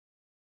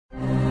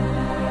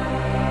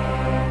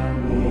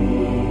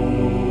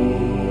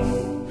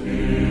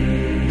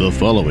The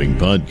following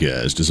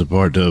podcast is a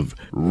part of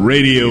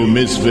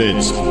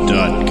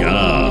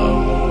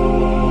RadioMisfits.com.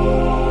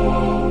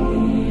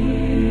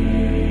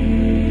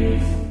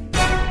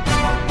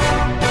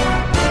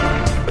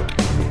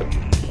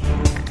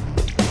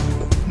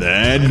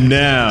 And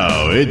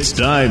now it's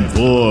time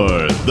for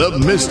the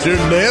Mr.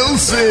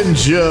 Nailsin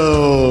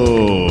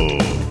Show.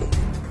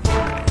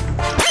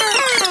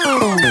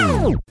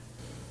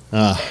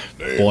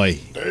 Boy.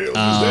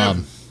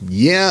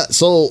 Yeah,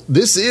 so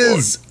this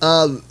is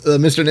the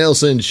Mr.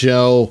 Nailsin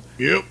Show.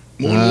 Yep.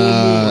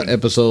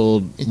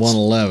 Episode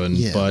 111.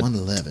 Yeah, but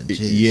 111.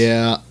 Geez.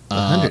 Yeah.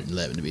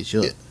 111 to be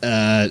sure.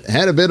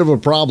 Had a bit of a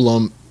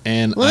problem,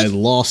 and What? I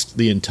lost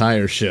the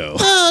entire show.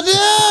 Oh,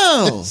 no!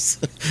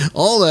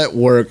 All that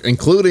work,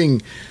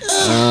 including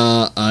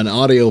an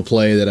audio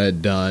play that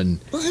I'd done,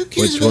 Well, who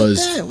cares which about was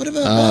that? What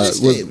about my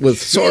stage?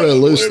 with sort of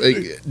loose,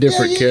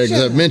 different Yeah, characters.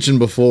 shut I've up. mentioned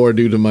before,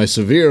 due to my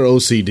severe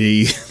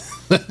OCD,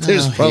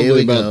 there's Here probably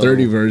we about go.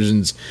 30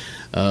 versions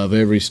of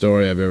every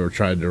story I've ever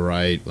tried to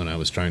write when I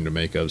was trying to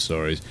make up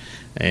stories.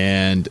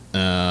 And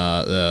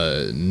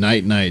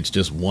Night Night's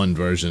just one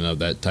version of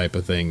that type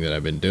of thing that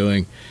I've been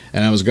doing.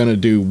 And I was going to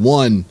do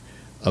one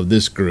of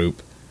this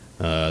group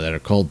that are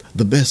called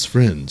The Best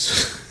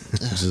Friends,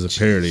 which is a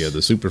parody of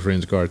the Super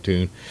Friends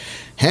cartoon.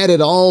 Had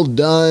it all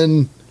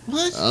done,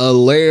 What?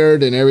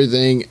 layered and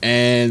everything,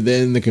 and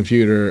then the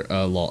computer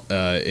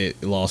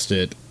it lost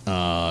it.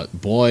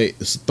 Boy,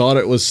 thought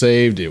it was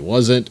saved. It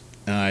wasn't.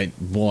 Drop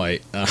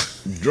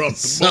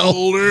the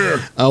ball there.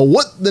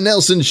 What the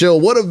Nailsin Show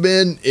would have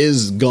been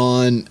is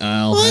gone.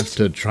 I'll What? have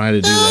to try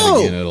to do that No.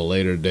 again at a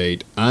later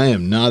date. I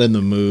am not in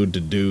the mood to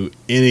do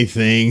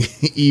anything,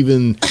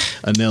 even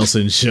a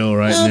Nailsin Show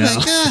right Oh, now.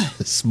 my God.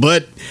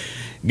 But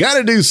got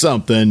to do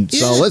something. Yeah.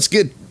 So let's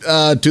get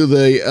to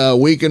the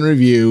week in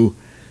review.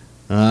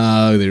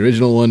 The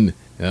original one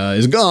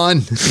is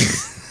gone.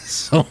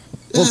 So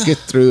we'll get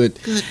through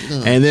it. Good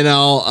Lord. And then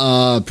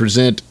I'll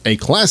present a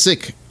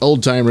classic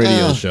old-time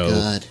radio Oh, show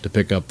God. to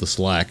pick up the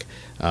slack.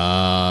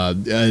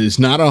 It's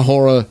not a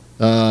horror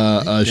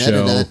Better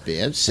show. not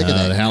be. I'm sick of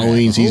that. The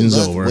Halloween crap. A whole season's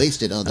month over.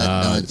 Wasted on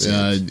that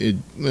nonsense.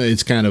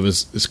 It's kind of a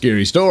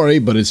scary story,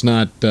 but it's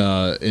not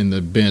in the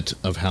bent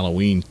of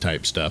Halloween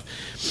type stuff.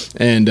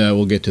 And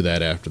we'll get to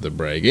that after the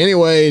break.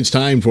 Anyway, it's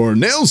time for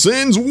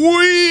Nailsin's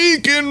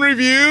Week in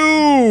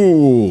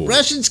Review.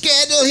 Russian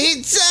scandal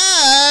heats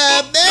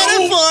up.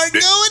 Manafort going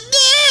down.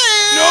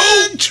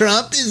 No.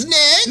 Trump is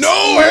next. No,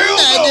 hell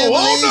I no. do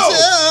believe so.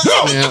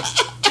 Oh, no. Yeah.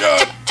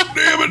 God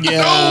damn it.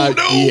 Yeah,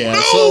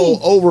 No. So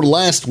over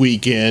last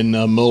weekend,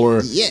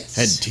 Mueller Yes.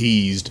 had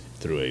teased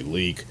through a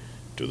leak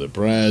to the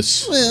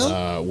press.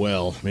 Well.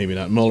 Well, maybe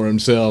not Mueller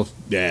himself.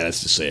 Yeah,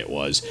 let's just say it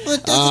was. Well,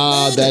 it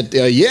doesn't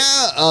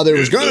matter. There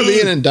was going to be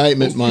an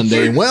indictment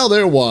Monday. Well,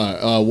 there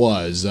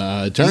was.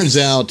 It turns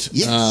out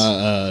Yes.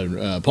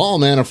 Paul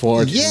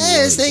Manafort, who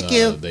Yes, was, thank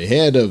you. the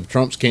head of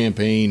Trump's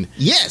campaign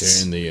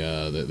Yes. during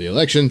the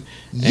election,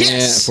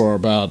 Yes. and for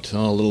about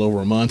a little over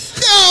a month.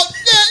 No,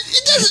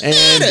 it doesn't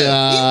And,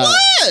 matter.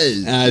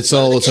 He was.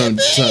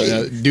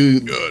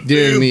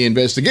 During the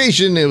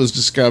investigation, it was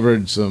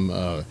discovered some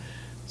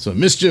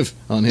mischief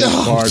on his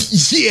part.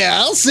 Yeah,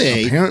 I'll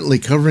say. Apparently,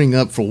 covering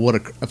up for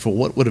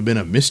what would have been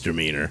a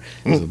misdemeanor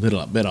was a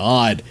bit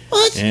odd.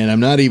 What? And I'm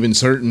not even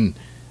certain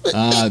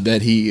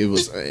that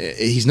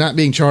he's not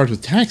being charged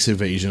with tax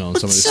evasion on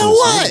some of this. so It's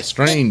what?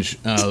 Strange.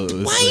 Why with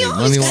you the always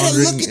money gotta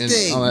laundering look at and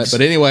all that. things?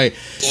 But anyway,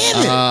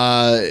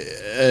 Damn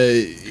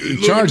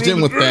it. charged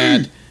him with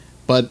that.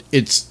 But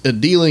it's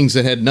dealings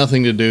that had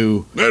nothing to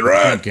do That's with the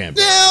right. Trump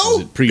campaign. No.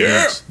 'Cause it predates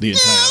Yeah. the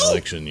entire No.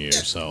 election year.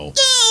 So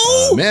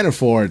No.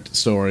 Manafort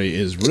story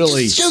is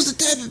really It just shows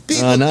the type of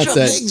people not Trump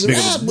that hangs big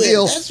of around a with.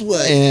 deal. That's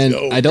what. And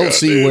Oh, I don't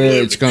see goddamn, where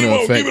Lefty, it's going come to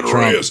on, affect give it a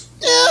Trump rest.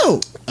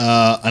 No.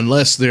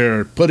 unless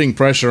they're putting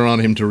pressure on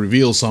him to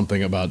reveal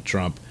something about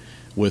Trump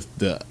with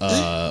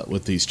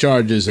these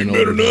charges in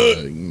better order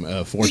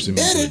to force him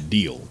into a better.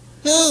 deal.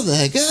 Oh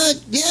my God!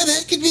 Yeah,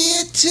 that could be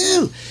it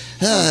too.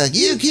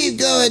 You keep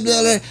going,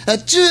 Miller. A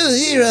true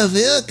hero for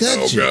your Oh,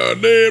 country.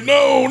 goddamn.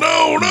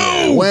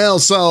 No. Well,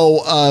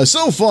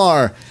 so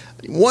far,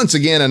 once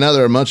again,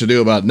 another much ado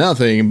about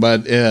nothing,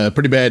 but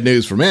pretty bad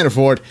news for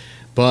Manafort.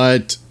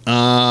 But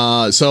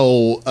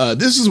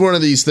this is one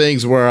of these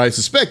things where I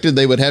suspected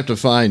they would have to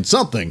find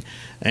something,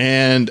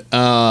 and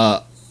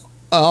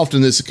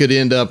often this could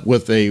end up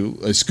with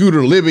a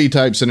Scooter Libby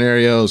type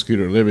scenario.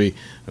 Scooter Libby,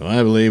 who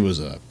I believe was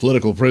a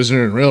political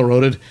prisoner and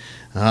railroaded,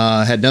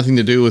 had nothing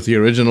to do with the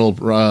original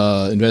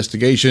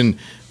investigation,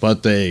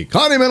 but they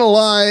caught him in a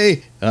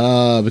lie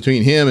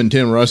between him and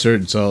Tim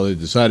Russert, so they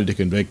decided to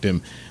convict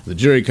him. The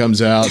jury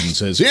comes out and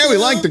says, yeah, we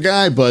like the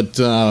guy, but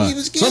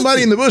was guilty.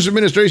 somebody in the Bush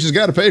administration's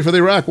got to pay for the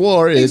Iraq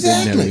War. It didn't have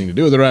Exactly. anything to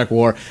do with the Iraq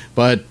War,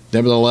 but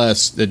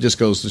nevertheless, it just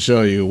goes to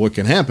show you what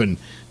can happen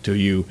to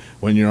you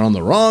when you're on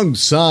the wrong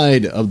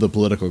side of the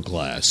political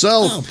class. So,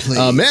 Oh, please.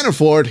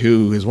 Manafort,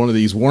 who is one of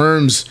these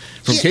worms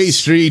from Yes. K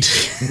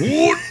Street,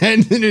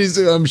 and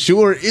I'm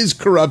sure is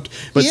corrupt,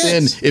 but Yes.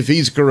 then if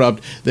he's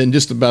corrupt, then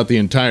just about the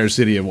entire entire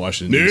city of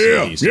Washington,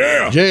 D.C.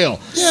 Yeah. Jail.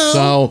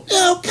 No,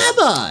 come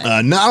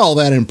on. Not all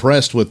that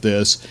impressed with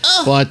this,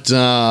 but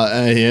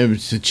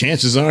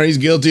chances are he's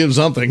guilty of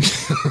something.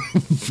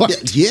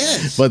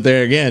 Yes. But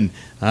there again,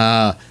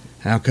 how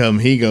come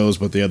he goes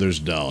but the others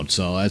don't?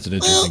 So that's an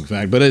interesting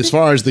fact. But as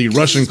far as the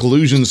Russian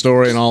collusion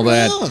story and all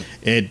that,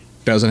 it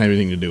doesn't have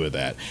anything to do with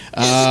that.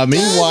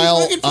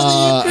 Meanwhile,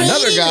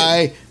 another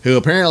guy who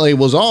apparently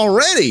was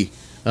already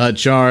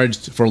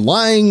charged for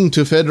lying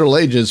to federal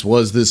agents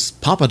was this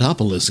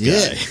Papadopoulos guy.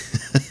 Yeah.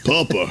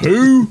 Papa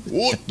who?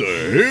 What the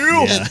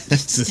hell? Yeah,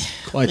 that's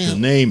quite the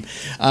name.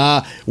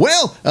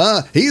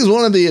 He's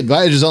one of the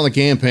advisors on the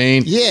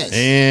campaign. Yes.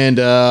 And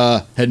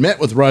had met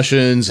with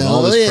Russians and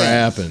all this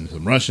crap. And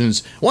some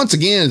Russians, once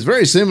again, it's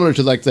very similar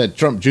to like that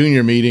Trump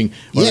Jr. meeting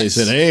where they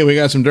said, hey, we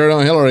got some dirt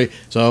on Hillary.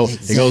 So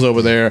he goes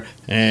over there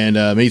and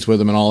meets with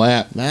them and all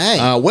that. Right.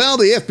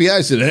 The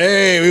FBI said,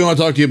 hey, we want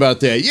to talk to you about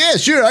that. Yeah,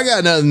 sure, I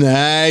got nothing to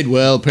hide.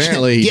 Well,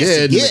 apparently he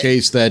did, in the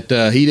case that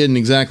he didn't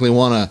exactly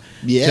want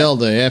to tell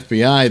the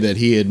FBI that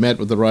he had met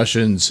with the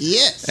Russians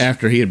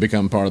after he had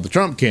become part of the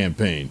Trump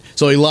campaign.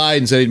 So he lied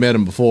and said he'd met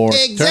him before.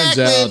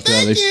 Exactly. Turns out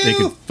they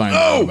could find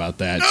out about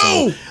that.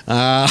 No.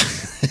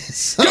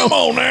 So, come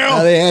on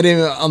now. they had him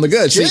on the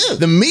good. Sure. See,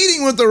 the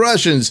meeting with the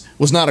Russians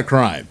was not a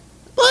crime.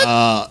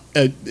 What?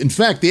 In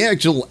fact, the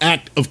actual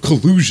act of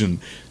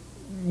collusion,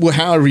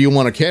 however you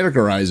want to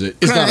categorize it,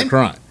 is not a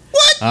crime.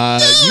 What?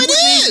 You would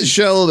need to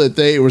show that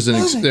there was an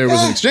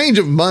exchange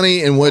of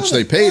money in which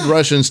they paid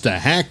Russians to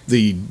hack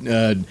the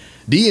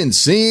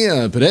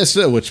DNC,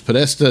 Podesta, which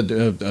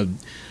Podesta,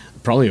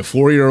 probably a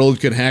 4-year-old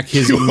could hack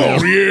his email.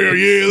 Oh, yeah,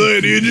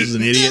 that idiot. He's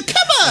an idiot.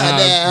 Come on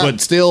now.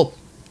 But still,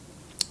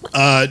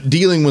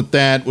 dealing with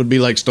that would be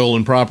like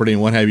stolen property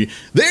and what have you.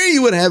 There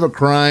you would have a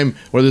crime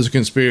where there's a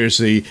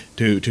conspiracy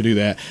to do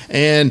that.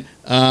 And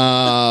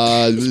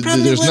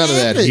there's none of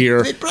that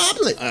here.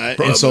 Probably.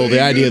 And so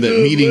the idea that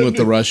meeting with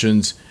the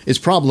Russians is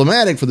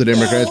problematic for the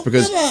Democrats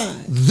because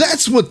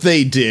that's what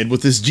they did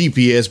with this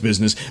GPS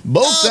business.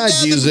 Both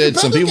sides use it.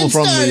 Some people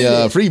from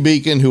the Free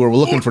Beacon who were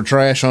looking for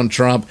trash on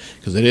Trump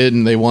because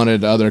they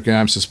wanted other,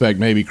 I suspect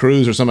maybe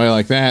Cruz or somebody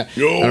like that.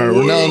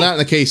 No, not in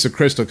the case of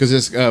Crystal because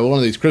it's one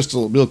of these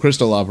Bill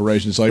Crystal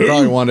operations. So he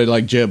probably wanted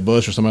like Jeb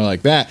Bush or somebody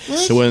like that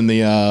to win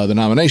the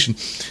nomination.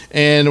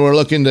 And we're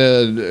looking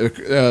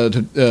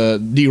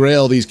to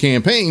derail these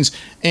campaigns.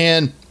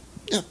 And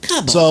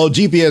so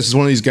GPS is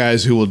one of these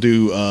guys who will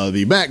do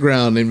the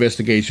background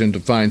investigation to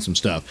find some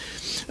stuff.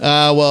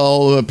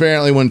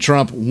 Apparently when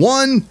Trump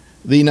won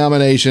the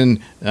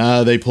nomination,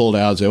 they pulled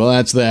out and said, well,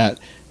 that's that.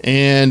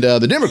 And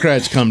the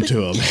Democrats come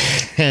to him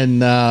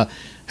and,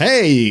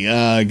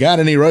 hey, got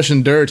any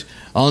Russian dirt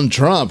on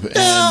Trump?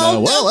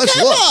 And, let's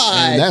look.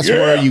 And that's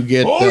where you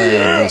get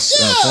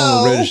this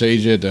former British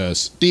agent,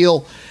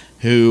 Steele,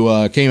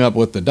 who came up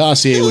with the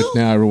dossier, which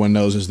now everyone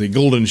knows as the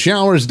Golden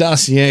Showers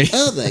dossier.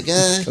 Oh, my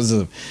God.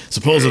 Because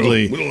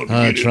supposedly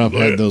Trump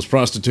had those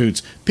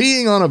prostitutes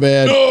peeing on a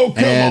bed,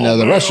 and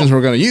the Russians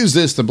were going to use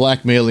this to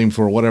blackmail him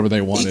for whatever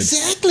they wanted.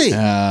 Exactly.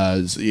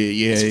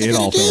 It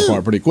all fell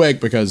apart pretty quick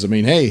because,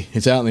 hey,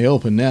 it's out in the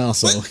open now,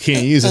 so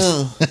can't use it.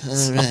 Oh,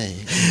 all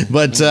right.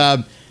 But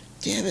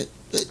damn it.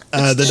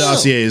 the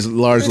dossier is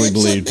largely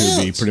believed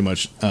to be pretty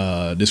much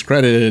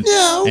discredited.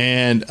 No.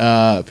 And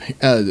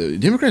the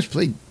Democrats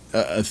played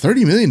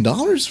 $30 million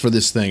for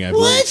this thing, I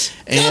believe. What?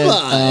 Come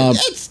on.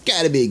 That's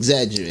got to be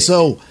exaggerated.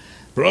 So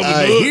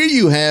here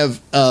you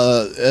have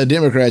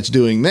Democrats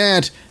doing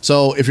that.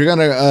 So if you're going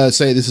to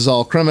say this is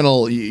all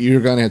criminal,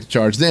 you're going to have to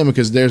charge them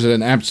because there's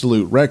an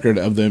absolute record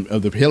of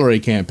the Hillary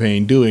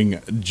campaign doing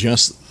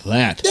just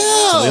that.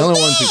 So the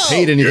only ones who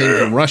paid anything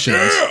from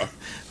Russians,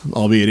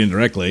 albeit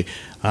indirectly,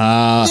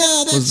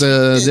 was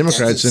the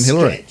Democrats and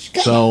Hillary.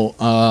 So,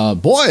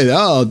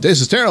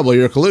 this is terrible,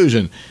 your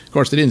collusion. Of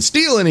course, they didn't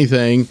steal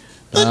anything,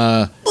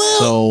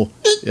 so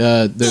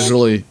there's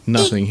really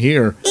nothing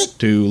here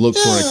to look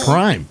for a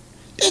crime.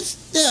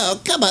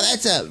 Come on,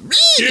 that's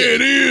outrageous. Yeah,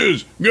 it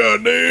is.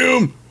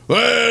 Goddamn.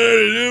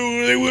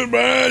 They went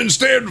behind and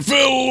stabbed a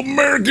fellow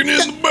American in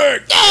the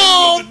back.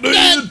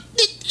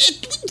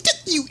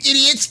 You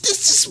idiots,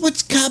 this is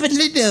what's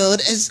commonly known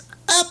as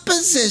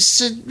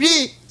opposition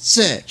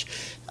research.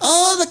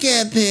 All the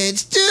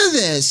campaigns do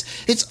this.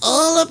 It's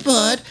all a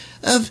part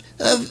of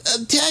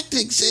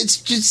tactics. It's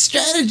just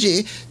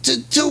strategy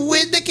to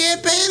win the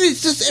campaign.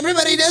 It's just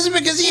everybody does it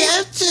because you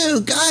have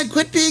to. God,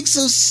 quit being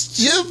so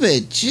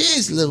stupid.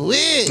 Jeez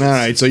Louise. All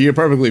right, so you're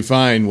perfectly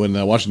fine when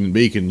Washington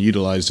Beacon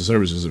utilized the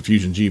services of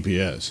Fusion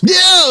GPS.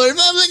 No,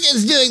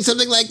 Republicans doing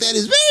something like that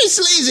is very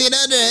sleazy and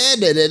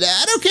underhanded, and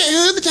I don't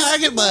care who the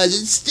target was.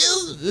 It's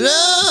still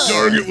wrong.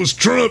 Target was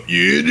Trump,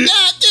 you idiot.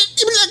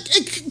 Look,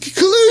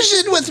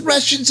 collusion with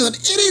Russians on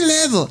any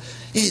level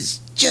is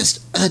just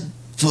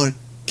unforgivable.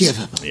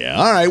 Yeah,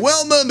 all right.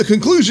 Well, the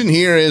conclusion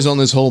here is on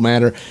this whole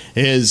matter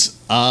is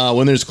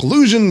when there's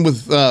collusion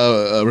with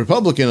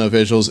Republican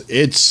officials,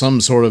 it's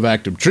some sort of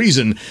act of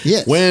treason.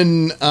 Yes.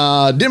 When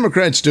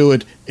Democrats do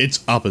it,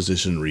 it's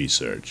opposition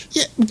research.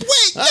 Yeah,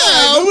 wait, All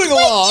right, moving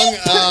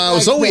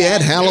along. So we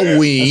had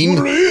Halloween,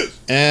 That's what it is.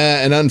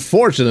 And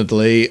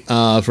unfortunately,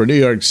 for New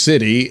York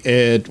City,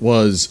 it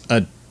was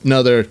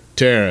another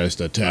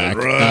terrorist attack.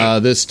 Right.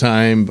 This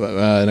time,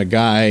 a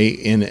guy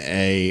in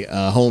a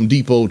Home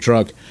Depot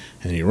truck,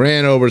 and he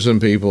ran over some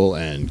people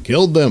and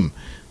killed them.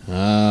 He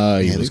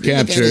was we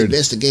gotta captured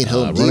investigate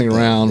Home running Depot.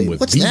 around with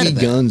What's that BB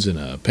about? guns and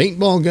a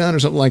paintball gun or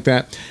something like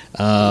that.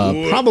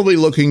 Probably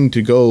looking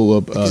to go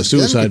Because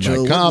suicide gun by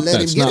control cop. wouldn't let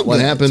That's him get not a what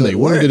gun, happened. so They it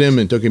wounded worked. him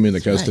and took him into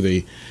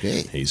custody.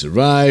 Great. He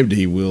survived.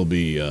 He will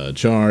be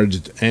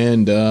charged,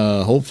 and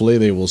hopefully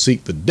they will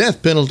seek the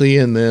death penalty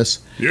in this.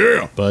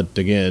 Yeah. But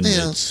again,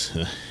 Yeah.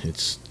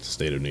 it's the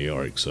state of New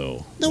York,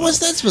 so Now, what's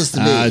that supposed to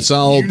be? it's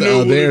all You know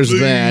what there's it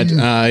that.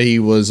 means. He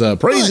was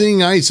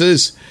praising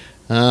ISIS.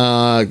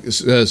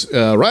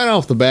 Right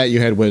off the bat,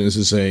 you had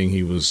witnesses saying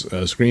he was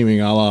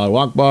screaming "Allah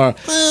Akbar."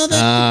 Well,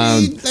 that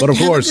could be, But of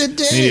have a course, good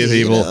day, media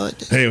you people, know.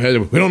 hey,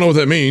 we don't know what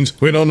that means.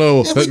 We don't know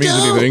Yeah, if that we means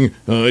don't. anything.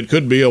 It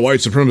could be a white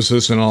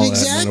supremacist and all that.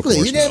 Exactly. And of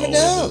course, You never no,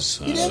 know. it was,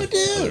 You never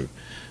do.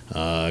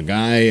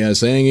 guy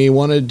saying he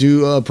wanted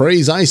to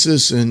praise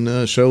ISIS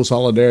and show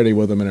solidarity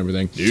with them and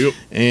everything. Yep.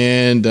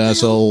 And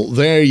so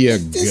there you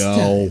This go.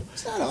 time.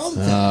 It's not all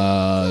the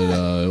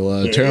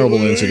time. A terrible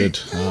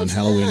incident on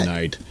Halloween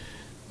night,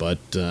 but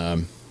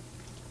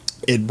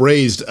it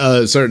raised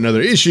certain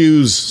other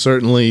issues.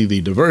 Certainly,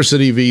 the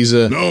diversity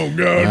visa, No, God,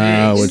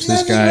 yeah. which There's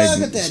this nothing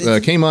wrong with that. guy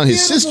It's came on. His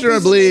beautiful sister, I piece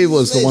of believe,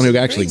 was the one who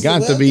legislation. actually Brings got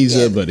the the wealth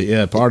visa,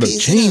 together. but part of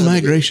Peace chain and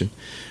harmony. migration.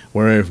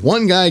 Where if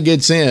one guy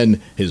gets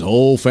in, his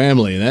whole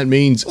family, and that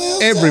means Well,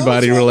 so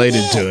everybody what's wrong with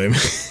related that? to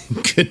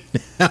him, could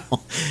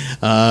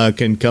now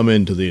can come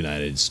into the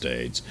United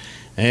States.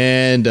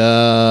 And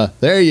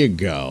there you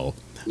go.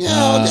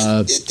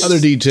 No, this- Other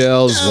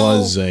details no.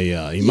 was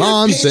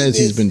Imam You're says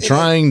he's been painting this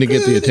trying to in a get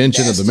the crude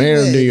attention of the and mayor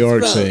of nasty New way.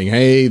 York, It's wrong. saying,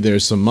 "Hey,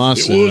 there's some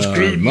It was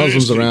crude and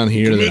Muslims nasty. around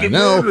here that I Committed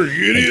know. murder,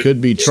 you It idiot.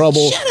 could be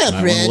trouble. Shut up, I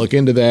want Red. to look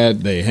into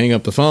that." They hang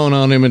up the phone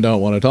on him and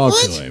don't want to talk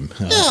What? to him.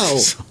 No.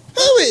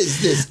 Who is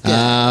this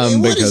guy?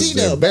 What does Because he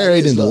know they're about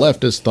buried in the Islam?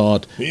 leftist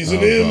thought He's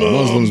of an imam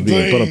Muslims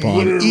being put thing, upon,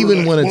 whatever, even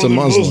like when it's a one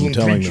of the Muslim Muslim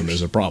telling them preachers.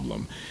 there's a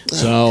problem.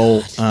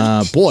 So,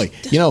 boy,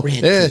 you know,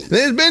 Red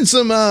there's been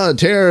some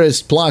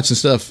terrorist plots and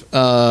stuff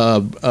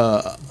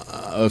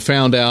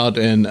found out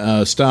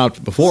and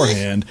stopped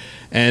beforehand,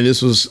 and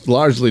this was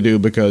largely due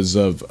because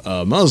of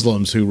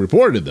Muslims who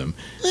reported them.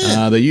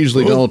 They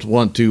usually don't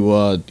want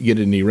to get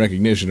any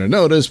recognition or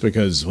notice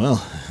because,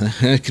 well,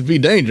 it could be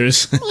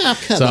dangerous. Well,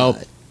 come So, on.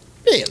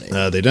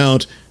 Really? they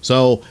don't.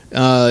 So,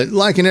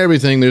 like in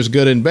everything, there's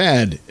good and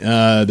bad.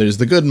 There's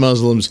the good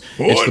Muslims.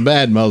 It's What? the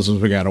bad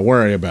Muslims we got to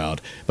worry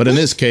about. But in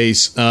this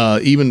case,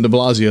 even de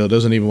Blasio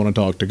doesn't even want to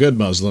talk to good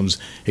Muslims.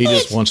 He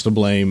just wants to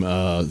blame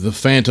the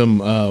phantom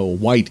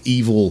white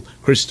evil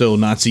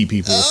Christo-Nazi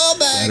people Oh,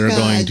 my that are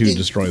going God. to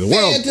destroy the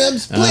world.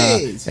 Phantoms,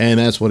 please. And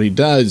that's what he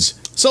does.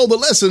 So the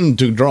lesson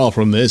to draw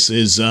from this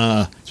is,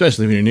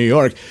 especially if you're in New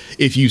York,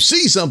 if you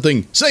see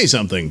something, say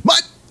something.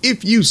 But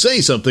if you say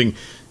something,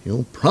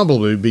 you'll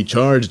probably be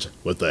charged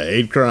with a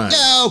hate crime.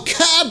 No,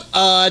 come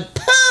on, I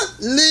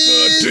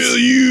police. tell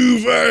you,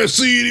 if I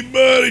see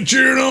anybody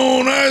cheering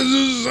on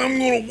ISIS, I'm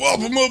gonna whop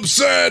them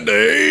upside the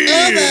Oh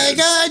head. my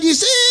God! You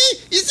see?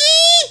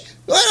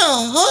 What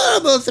a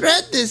horrible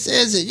threat this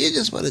is, and you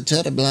just want to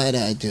turn a blind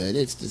eye to it.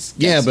 It's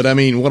disgusting. Yeah, but I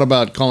mean, what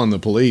about calling the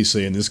police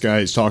saying this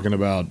guy's talking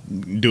about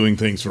doing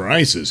things for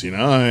ISIS, you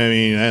know? I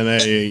mean,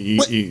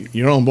 and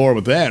you're on board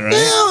with that, right?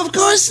 No, of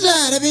course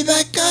not. I mean,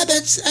 my God,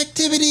 that's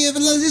activity of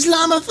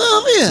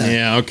Islamophobia.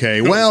 Yeah,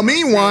 okay. Well,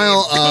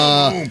 meanwhile, Come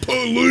on, for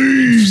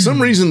police.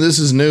 some reason this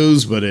is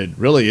news, but it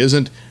really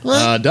isn't.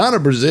 What? Donna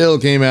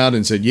Brazile came out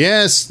and said,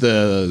 yes,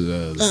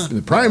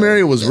 the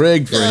primary was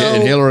rigged for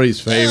in Hillary's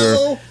favor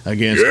No.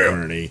 against Yeah.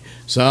 Bernie.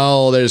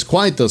 So there's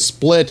quite the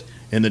split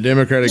in the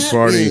Democratic Not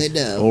Party really,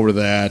 no. over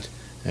that.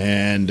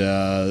 And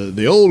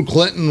the old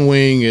Clinton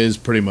wing is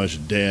pretty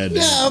much dead.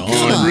 No, and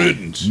come gone. on.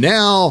 Riddance.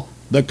 Now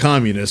the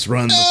communists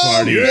run the Oh,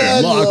 party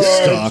yeah, lock, Lord.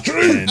 stock,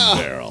 True. and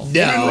barrel.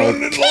 Been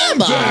running it a long Come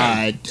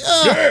time. on.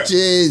 Oh, Yeah.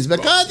 jeez.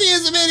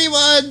 McCarthyism,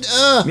 anyone?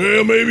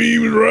 Well, maybe he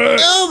was right.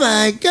 Oh,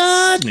 my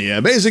God. Yeah,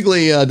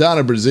 basically,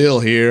 Donna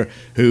Brazile here,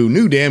 who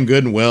knew damn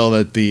good and well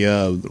that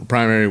the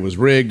primary was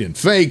rigged and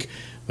fake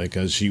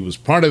because she was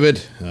part of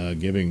it,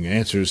 giving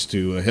answers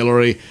to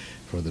Hillary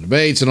for the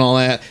debates and all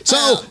that.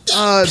 So,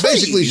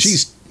 basically, please.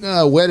 she's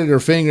wetted her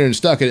finger and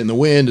stuck it in the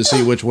wind to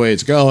see which way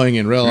it's going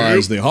and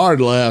realized the hard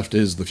left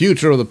is the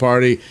future of the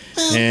party,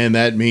 and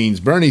that means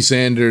Bernie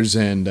Sanders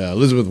and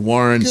Elizabeth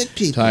Warren Good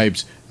people.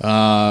 types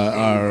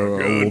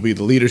will be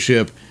the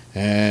leadership,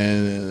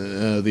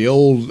 and the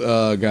old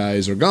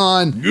guys are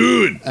gone.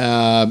 Good.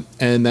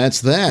 And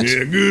that's that.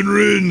 Yeah, good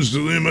riddance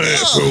to them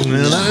assholes.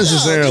 Now, not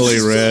necessarily,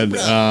 this is so Red.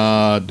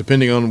 rough.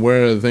 Depending on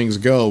where things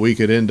go, we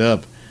could end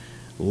up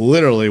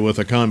literally with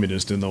a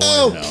communist in the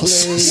Oh, White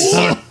House. please.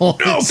 What?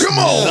 No, It's come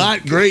on.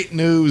 Not great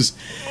news.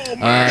 Oh,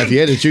 man. If you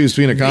had to choose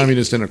between a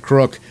communist and a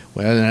crook,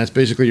 well, and that's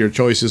basically your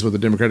choices with the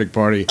Democratic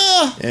Party.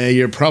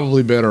 You're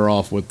probably better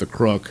off with the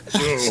crook.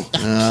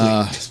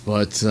 Oh.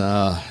 But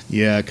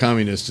yeah,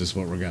 communist is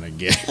what we're gonna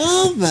get.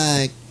 Oh,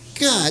 my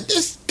God.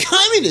 This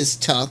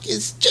communist talk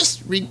is just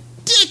It's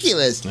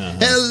ridiculous. Hello,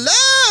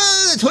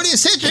 the 20th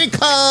century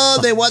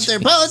called. They want their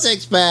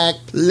politics back,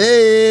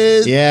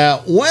 please.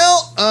 Yeah,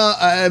 well,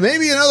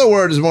 maybe another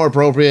word is more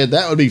appropriate.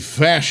 That would be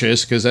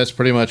fascist, because that's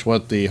pretty much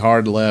what the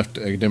hard left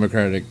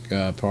Democratic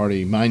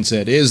Party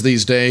mindset is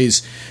these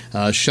days,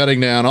 shutting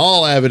down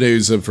all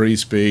avenues of free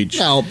speech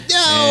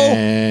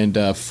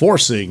and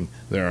forcing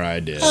their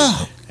ideas.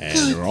 And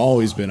there's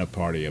always been a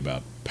party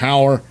about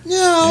power.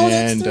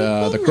 And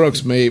the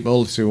crooks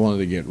mostly wanted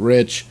to get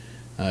rich.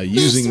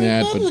 Using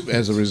that, but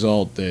as a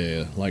result,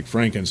 like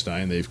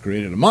Frankenstein, they've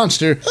created a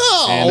monster,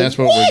 and that's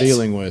what we're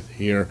dealing with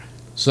here.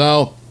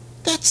 So,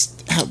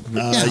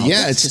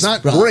 it's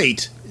not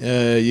great.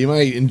 You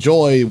might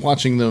enjoy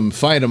watching them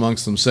fight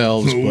amongst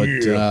themselves,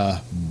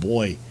 but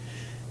boy,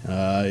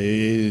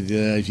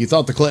 if you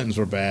thought the Clintons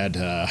were bad,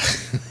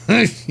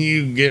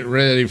 you get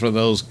ready for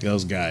those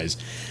guys.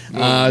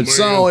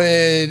 So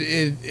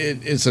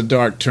it's a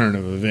dark turn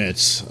of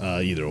events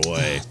either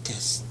way.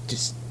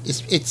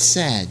 It's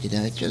sad,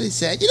 it's really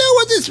sad. You know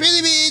what this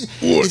really means?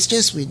 What? It's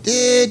just we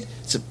did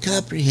some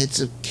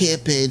comprehensive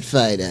campaign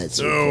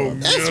finance reform.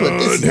 That's what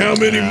this is. How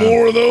many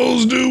more of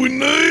those do we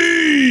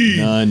need?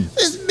 None.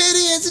 As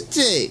many as it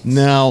takes.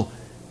 No.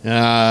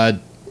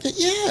 But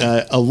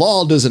a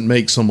law doesn't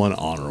make someone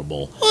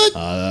honorable.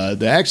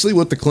 What? Actually,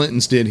 what the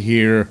Clintons did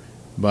here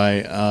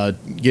by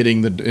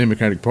getting the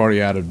Democratic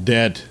Party out of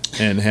debt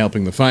and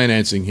helping the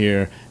financing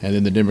here, and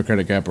then the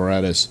Democratic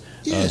apparatus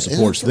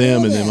supports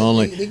them and them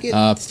only. They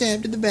get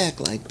stabbed in the back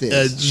like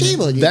this.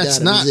 Shame on you, That's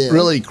Donna not Brazil.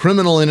 really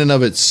criminal in and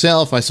of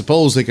itself. I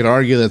suppose they could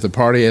argue that the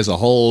party as a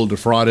whole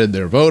defrauded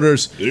their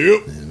voters.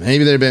 Yep.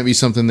 Maybe there might be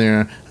something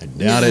there. I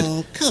doubt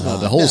it. Come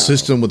on, the whole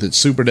system with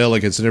its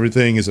superdelegates and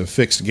everything is a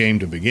fixed game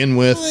to begin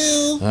with.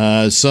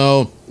 Well,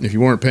 So if you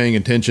weren't paying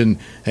attention,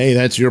 hey,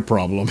 that's your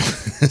problem.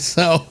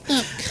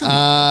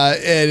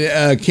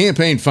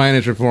 Campaign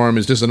finance reform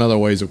is just another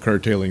way of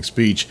curtailing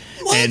speech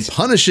and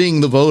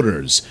punishing the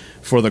voters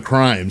for the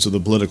crimes of the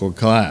political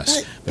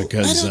class.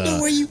 Because I don't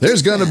know where you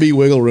there's get going to that. be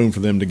wiggle room for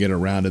them to get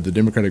around it. The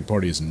Democratic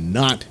Party is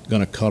not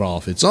going to cut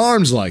off its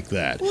arms like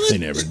that. What? They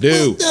never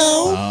do.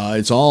 No.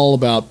 It's all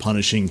about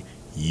punishing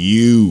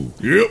you.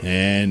 Yep.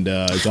 And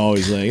it's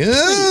always like,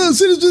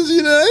 Citizens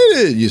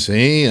United. You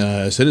see,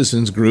 a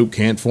citizens group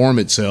can't form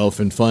itself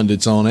and fund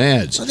its own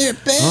ads. Well, they're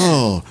bad.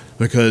 Oh,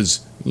 because,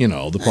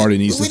 the party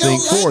needs to We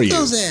think don't like for you.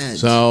 those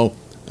ads. So,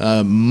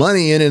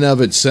 money in and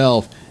of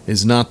itself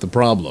is not the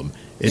problem.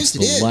 It's Yes, it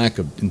the is. lack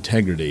of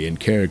integrity and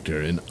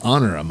character and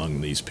honor among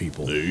these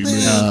people.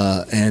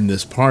 Well, And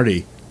this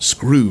party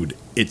screwed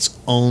its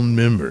own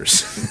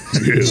members.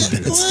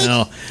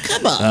 what?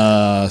 Come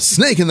on.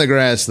 Snake in the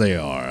grass they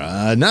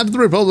are. Not that the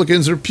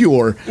Republicans are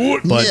pure,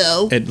 What? but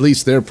No. at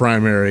least their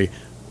primary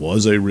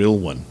was a real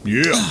one.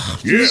 Yeah.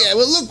 Yeah,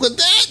 well, look what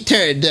that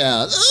turned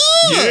out.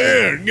 Oh,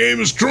 Yeah, gave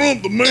us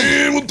Trump, the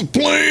man with the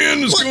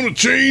plan that's going to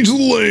change the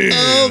land.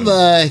 oh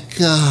my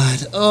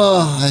God.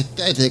 Oh,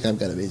 I think I'm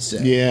going to be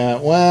sick. Yeah,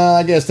 well,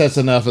 I guess that's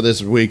enough of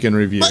this week in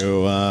review.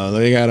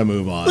 They got to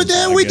move on. But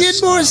then So I we guess,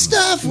 did more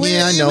stuff. We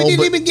I know, didn't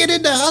but- even get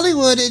into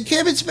Hollywood and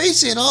Kevin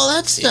Spacey and all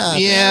that stuff.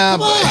 Yeah,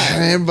 Come on. but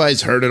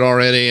everybody's heard it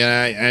already.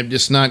 I'm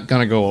just not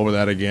going to go over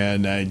that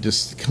again.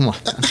 Come on.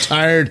 I'm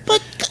tired.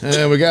 But-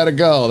 We got to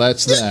go.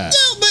 That's that.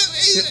 No, but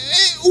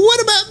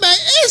what about my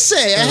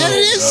essay? I had an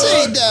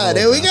essay done,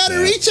 and we got to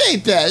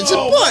retape that. It's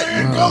important.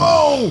 Man, come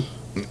on.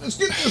 Let's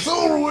get this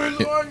over with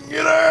so I can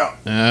get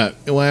out.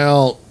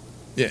 Well,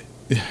 yeah.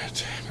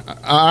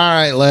 All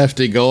right,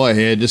 Lefty, go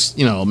ahead. Just,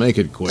 make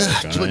it quick. all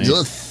right?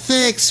 Well,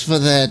 thanks for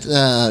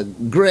that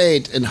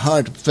great and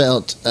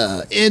heartfelt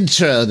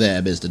intro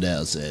there, Mr.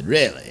 Nailsin.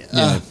 Really.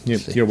 Yeah,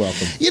 you're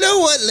welcome. You know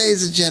what,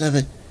 ladies and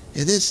gentlemen?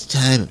 In this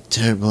time of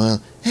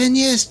turmoil, and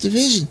yes,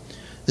 division,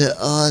 there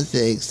are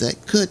things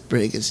that could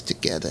bring us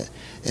together.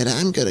 And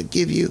I'm going to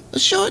give you a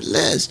short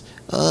list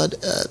on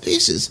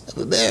pieces of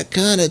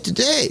Americana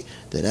today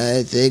that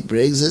I think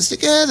brings us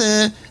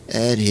together.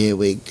 And here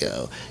we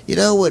go. You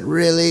know what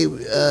really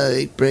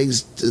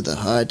brings to the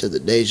heart of the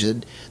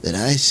nation that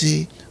I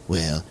see?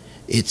 Well,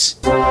 it's...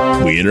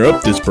 We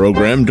interrupt this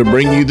program to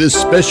bring you this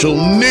special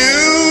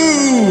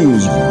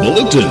news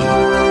bulletin.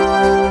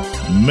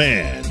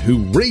 Man who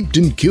raped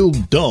and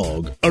killed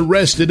dog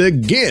arrested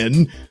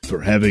again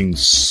for having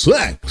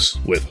sex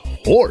with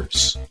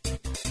horse.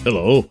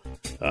 Hello,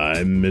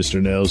 I'm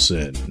Mr.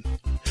 Nailsin.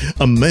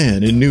 A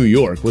man in New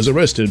York was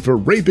arrested for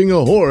raping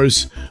a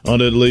horse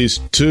on at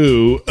least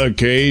 2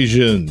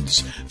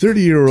 occasions.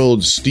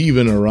 30-year-old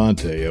Stephen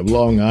Arante of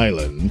Long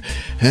Island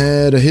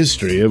had a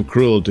history of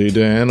cruelty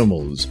to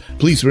animals.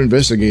 Police were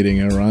investigating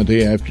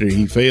Arante after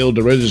he failed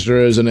to register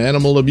as an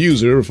animal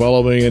abuser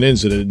following an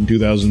incident in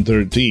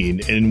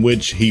 2013 in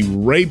which he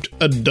raped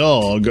a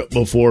dog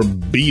before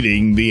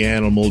beating the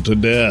animal to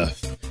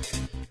death.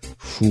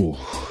 Whew.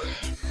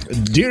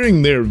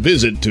 During their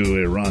visit to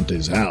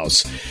Arante's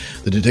house,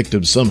 the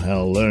detective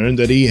somehow learned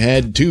that he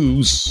had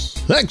 2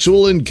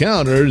 sexual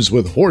encounters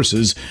with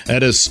horses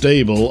at a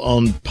stable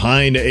on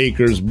Pine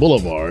Acres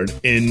Boulevard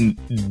in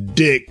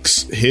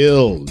Dix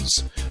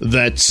Hills.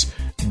 That's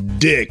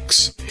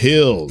Dix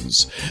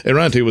Hills.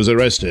 Arante was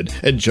arrested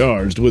and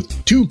charged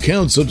with 2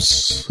 counts of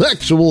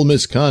sexual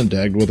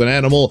misconduct with an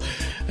animal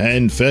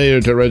and failure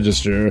to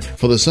register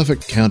for the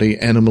Suffolk County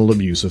Animal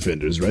Abuse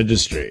Offenders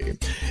Registry.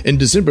 In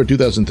December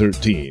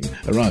 2013,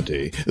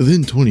 Arante,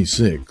 then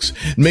 26,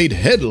 made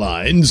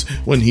headlines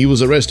when he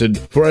was arrested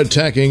for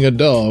attacking a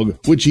dog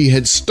which he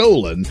had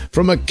stolen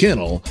from a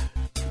kennel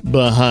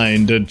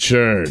behind a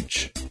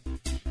church.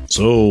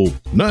 So,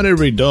 not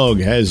every dog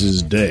has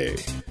his day.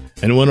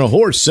 And when a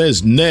horse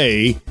says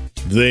neigh,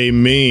 they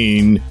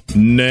mean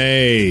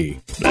nay.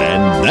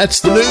 And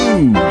that's the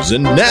news.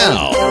 And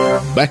now,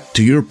 back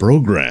to your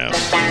program.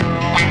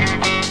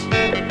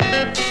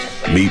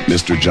 Meet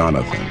Mr.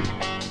 Jonathan.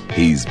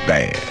 He's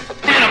bad.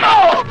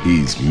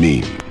 He's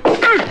mean.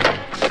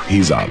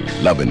 He's a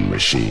loving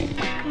machine.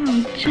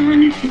 Oh,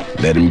 Jonathan.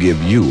 Let him give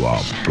you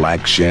a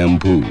black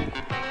shampoo.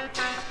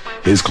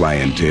 His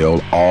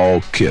clientele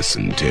all kiss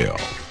and tell.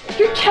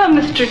 You tell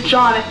Mr.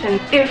 Jonathan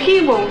if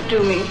he won't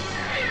do me,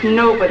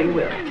 nobody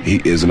will.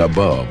 He isn't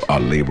above a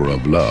labor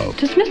of love.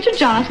 Does Mr.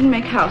 Jonathan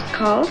make house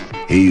calls?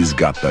 He's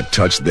got the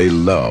touch they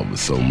love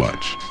so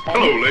much.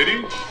 Hello,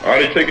 ladies.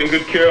 Artie taking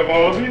good care of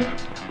all of you?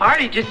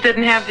 Artie just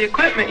didn't have the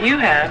equipment you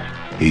have.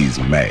 He's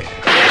mad.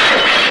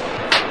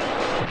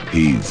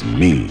 He's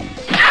mean.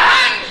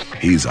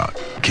 He's a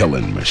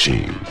killing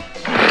machine.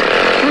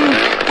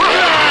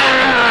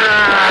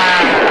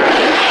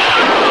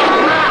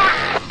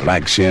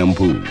 Black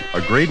Shampoo.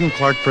 A Graydon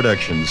Clark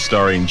production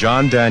starring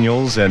John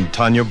Daniels and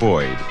Tanya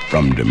Boyd.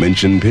 From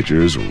Dimension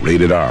Pictures,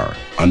 rated R.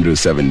 Under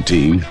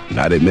 17,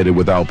 not admitted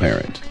without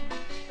parent.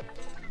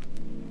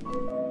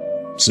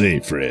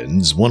 Say,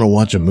 friends, want to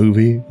watch a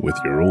movie with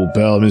your old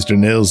pal Mr.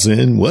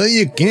 Nailsin? Well,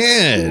 you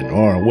can.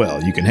 Or,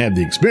 well, you can have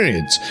the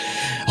experience.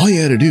 All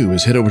you gotta do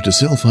is head over to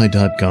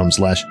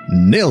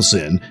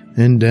sellfy.com/Nailsin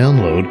and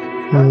download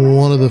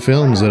one of the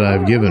films that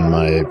I've given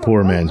my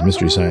poor man's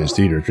Mystery Science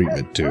Theater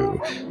treatment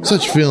to.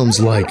 Such films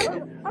like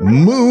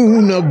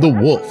Moon of the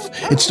Wolf.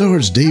 It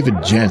stars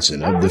David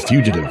Jansen of The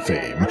Fugitive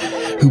fame,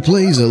 who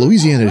plays a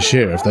Louisiana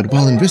sheriff that,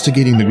 while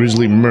investigating the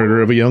grisly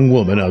murder of a young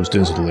woman,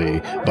 ostensibly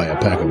by a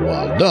pack of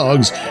wild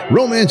dogs,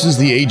 romances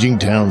the aging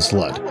town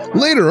slut.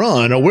 Later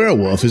on, a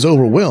werewolf is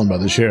overwhelmed by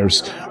the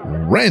sheriff's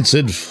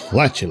rancid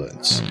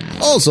flatulence.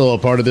 Also a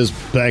part of this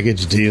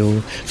package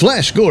deal,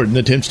 Flash Gordon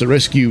attempts to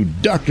rescue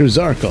Dr.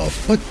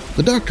 Zarkov, but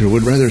the doctor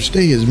would rather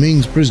stay as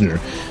Ming's prisoner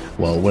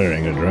while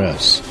wearing a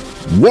dress.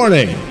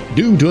 Warning!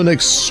 Due to an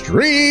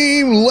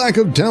extreme lack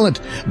of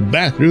talent,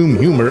 bathroom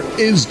humor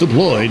is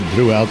deployed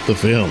throughout the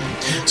film.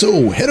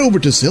 So head over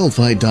to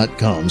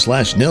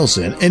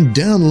sellfy.com/Nailsin and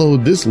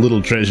download this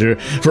little treasure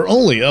for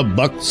only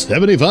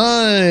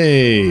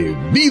 $1.75.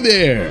 Be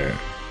there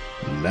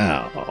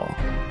now.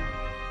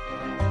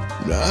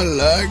 I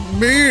like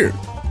beer.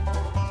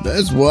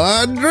 That's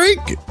why I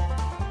drink it.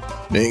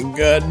 Ain't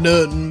got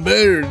nothing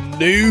better to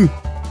do.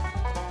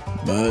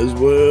 Might as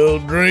well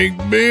drink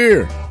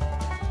beer.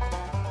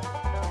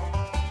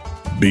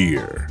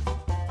 Beer.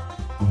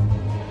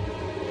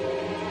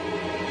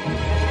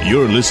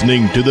 You're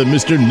listening to the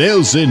Mr.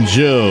 Nailsin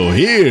Show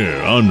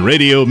here on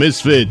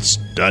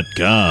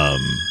RadioMisfits.com.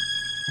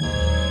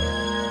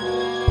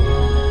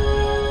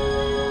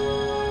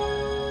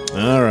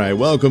 All right,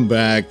 welcome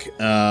back.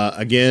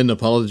 Again,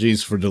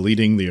 apologies for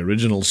deleting the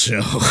original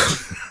show.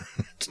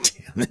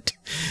 Damn it.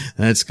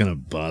 That's going to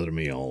bother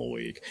me all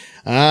week.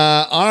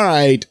 All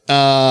right.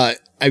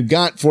 I've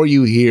got for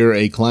you here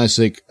a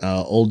classic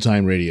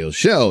old-time radio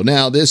show.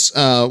 Now, this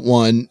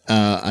one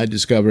I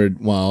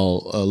discovered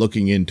while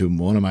looking into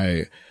one of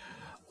my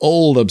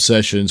old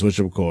obsessions, which,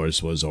 of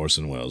course, was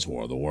Orson Welles'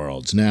 War of the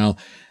Worlds. Now,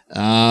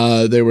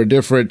 there were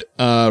different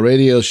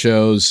radio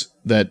shows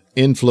that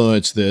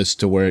influenced this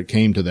to where it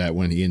came to that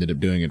when he ended up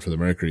doing it for the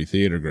Mercury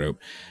Theater Group.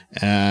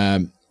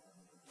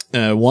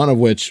 One of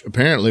which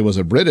apparently was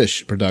a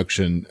British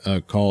production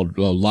called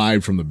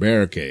Live from the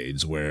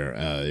Barricades, where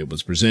it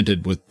was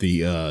presented with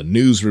the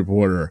news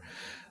reporter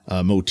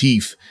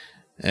motif,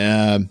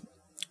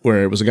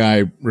 where it was a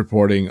guy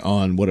reporting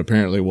on what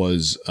apparently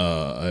was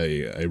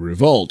a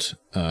revolt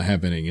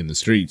happening in the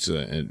streets.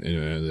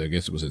 And I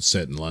guess it was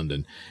set in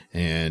London.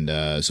 And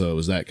so it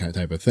was that kind of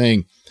type of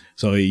thing.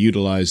 So he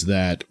utilized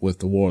that with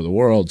the War of the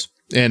Worlds.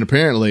 And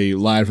apparently,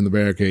 Live from the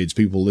Barricades,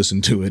 people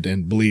listened to it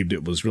and believed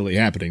it was really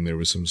happening. There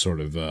was some sort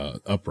of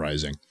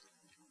uprising.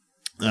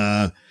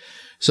 And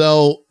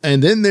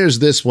then there's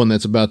this one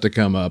that's about to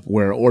come up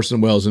where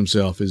Orson Welles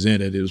himself is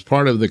in it. It was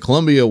part of the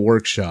Columbia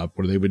Workshop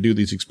where they would do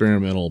these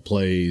experimental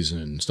plays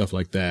and stuff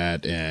like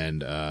that,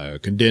 and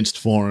condensed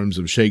forms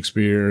of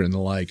Shakespeare and the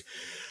like.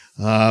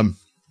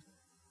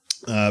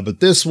 But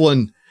this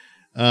one,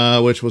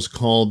 which was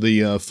called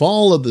The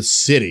Fall of the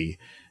City,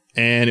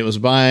 and it was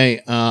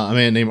by a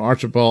man named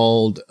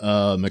Archibald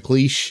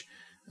MacLeish,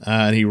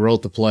 and he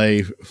wrote the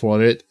play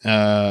for it.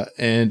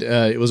 And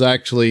it was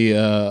actually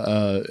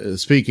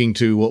speaking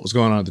to what was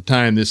going on at the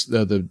time.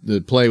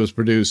 The play was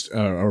produced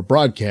or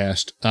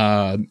broadcast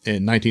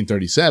in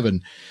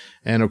 1937,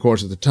 And of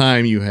course, at the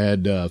time you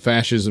had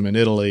fascism in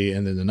Italy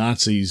and then the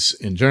Nazis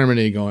in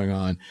Germany going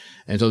on.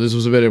 And so this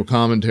was a bit of a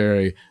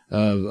commentary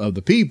of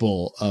the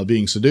people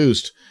being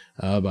seduced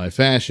by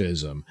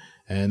fascism.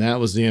 And that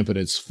was the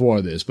impetus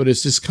for this. But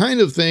it's this kind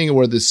of thing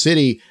where the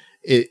city,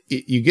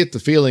 you get the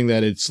feeling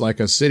that it's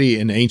like a city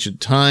in ancient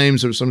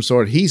times or some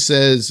sort. He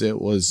says it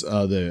was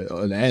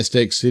an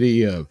Aztec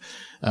city of,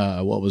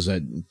 what was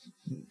that?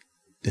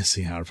 Let's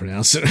see how to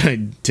pronounce it.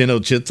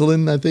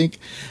 Tenochtitlan, I think.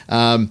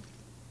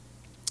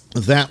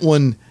 That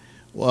one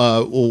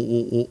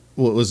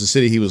was the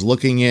city he was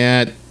looking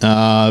at.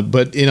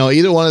 But,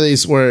 either one of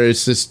these where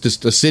it's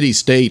just a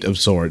city-state of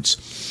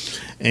sorts.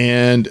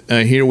 And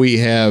here we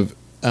have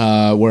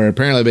where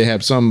apparently they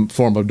have some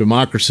form of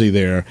democracy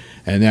there,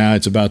 and now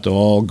it's about to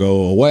all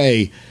go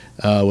away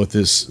with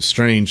this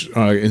strange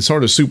and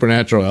sort of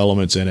supernatural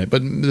elements in it.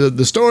 But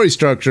the story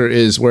structure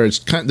is where it's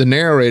the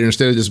narrator,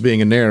 instead of just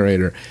being a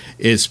narrator,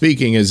 is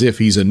speaking as if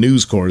he's a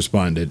news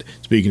correspondent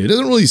speaking. It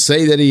doesn't really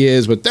say that he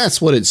is, but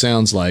that's what it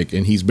sounds like,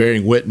 and he's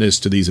bearing witness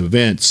to these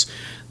events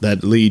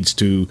that leads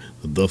to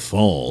the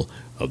fall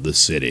of the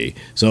city.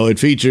 So it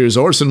features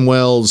Orson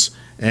Welles,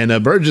 and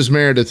Burgess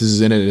Meredith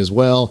is in it as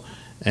well.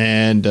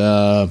 And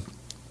I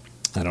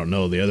don't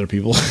know the other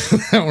people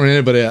that were in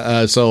it, but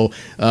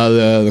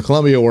the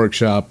Columbia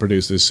Workshop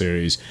produced this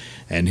series.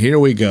 And here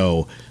we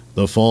go,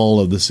 The Fall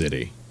of the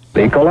City.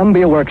 The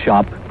Columbia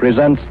Workshop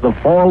presents The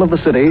Fall of the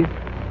City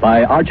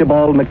by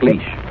Archibald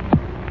MacLeish.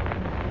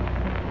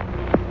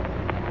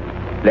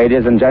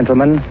 Ladies and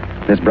gentlemen,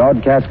 this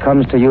broadcast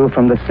comes to you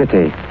from the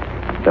city.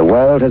 The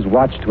world has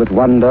watched with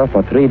wonder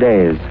for 3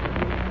 days,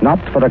 not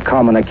for the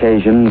common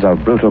occasions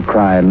of brutal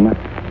crime,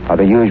 or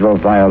the usual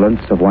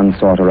violence of one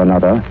sort or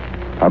another,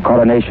 or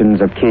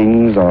coronations of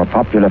kings or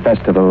popular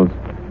festivals.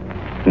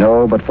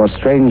 No, but for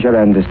stranger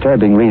and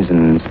disturbing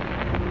reasons.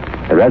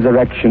 The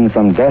resurrection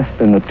from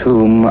death in the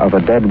tomb of a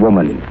dead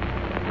woman.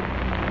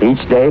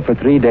 Each day for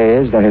 3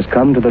 days there has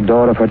come to the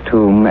door of her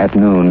tomb at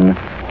noon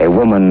a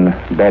woman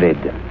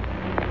buried.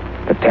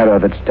 The terror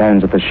that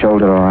stands at the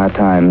shoulder of our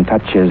time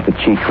touches the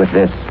cheek with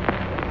this.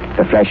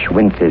 The flesh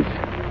winces.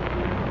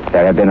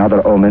 There have been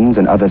other omens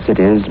in other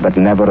cities, but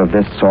never of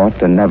this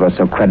sort and never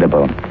so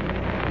credible.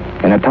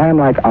 In a time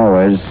like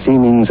ours,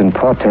 seemings and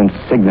portents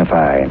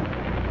signify.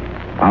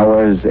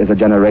 Ours is a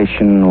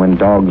generation when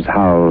dogs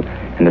howl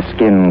and the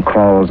skin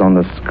crawls on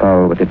the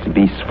skull with its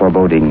beast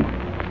foreboding.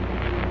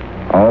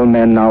 All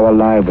men now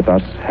alive with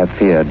us have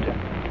feared.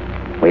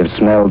 We have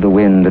smelled the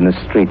wind in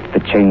the street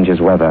that changes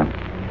weather.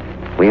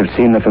 We have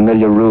seen the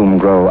familiar room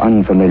grow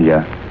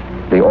unfamiliar,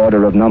 the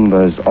order of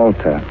numbers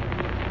alter,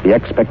 the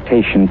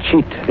expectation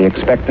cheat the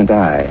expectant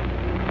eye.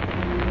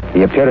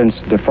 The appearance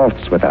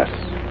defaults with us.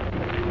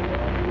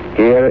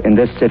 Here in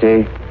this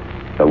city,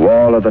 the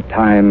wall of the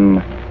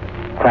time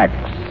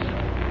cracks.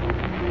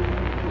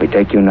 We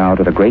take you now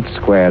to the great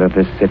square of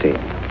this city.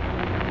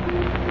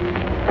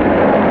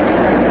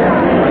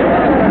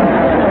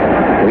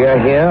 We are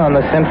here on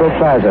the central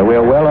plaza. We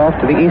are well off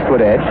to the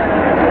eastward edge.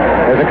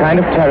 There's a kind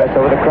of terrace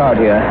over the crowd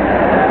here.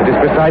 It is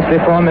precisely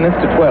 4 minutes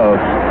to 12.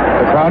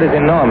 The crowd is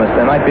enormous.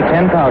 There might be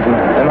 10,000.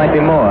 There might be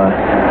more.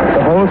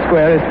 The whole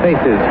square is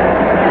faces.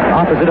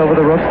 Opposite over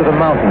the roofs of the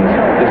mountains.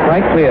 It is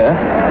quite clear.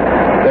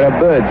 There are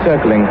birds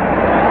circling.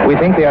 We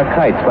think they are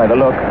kites by the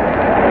look.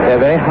 They're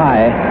very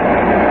high.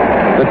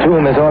 The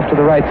tomb is off to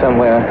the right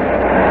somewhere.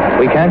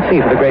 We can't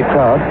see for the great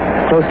crowd.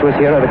 Close to us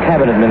here are the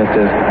cabinet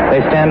ministers.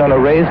 They stand on a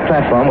raised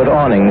platform with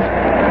awnings.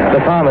 The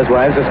farmers'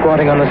 wives are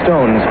squatting on the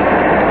stones.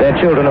 Their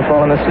children have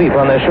fallen asleep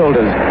on their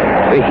shoulders.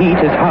 The heat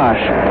is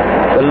harsh.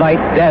 The light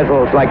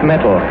dazzles like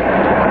metal.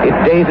 It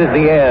dazes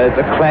the air as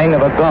the clang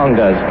of a gong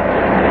does.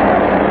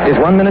 It is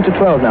 1 minute to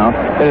 12 now.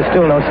 There is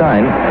still no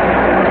sign.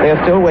 They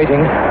are still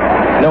waiting.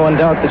 No one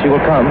doubts that she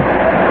will come.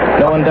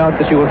 No one doubts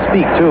that she will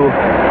speak, too.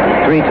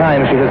 3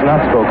 times she has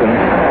not spoken.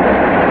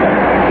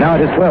 Now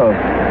it is 12.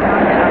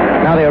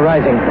 Now they are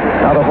rising.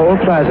 Now the whole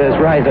plaza is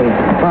rising.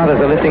 Fathers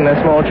are lifting their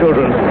small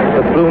children.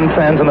 The plumed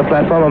fans on the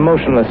platform are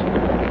motionless.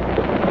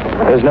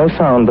 There's no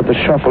sound but the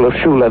shuffle of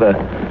shoe leather.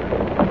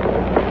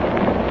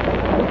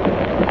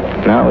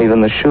 Now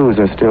even the shoes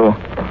are still.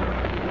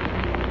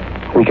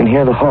 We can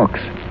hear the hawks.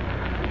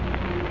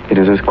 It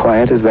is as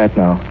quiet as that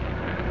now.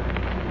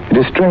 It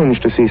is strange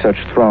to see such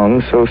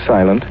throngs so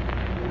silent.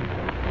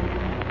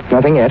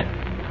 Nothing yet.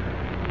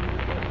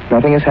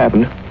 Nothing has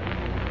happened.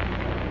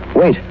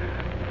 Wait.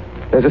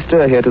 There's a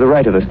stir here to the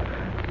right of us.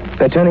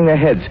 They're turning their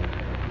heads.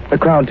 The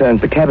crowd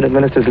turns. The cabinet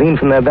ministers lean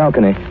from their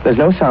balcony. There's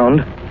no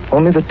sound,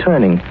 only the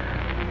turning.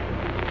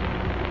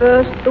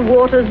 First the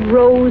waters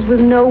rose with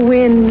no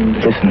wind.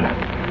 Listen.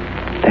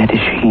 That is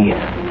she.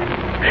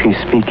 She's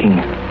speaking.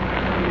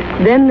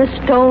 Then the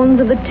stones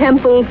of the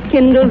temple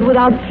kindled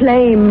without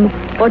flame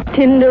or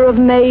tinder of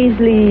maize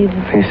leaves.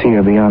 They see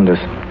her beyond us.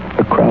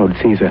 The crowd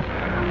sees her.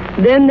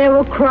 Then there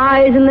were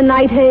cries in the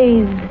night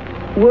haze,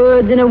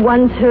 words in a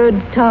once-heard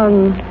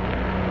tongue,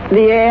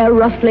 the air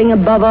rustling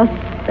above us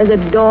as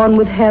at dawn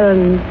with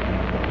herons.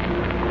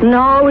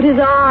 Now it is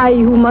I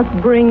who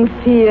must bring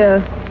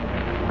fear,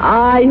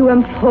 I who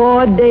am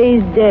 4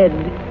 days dead.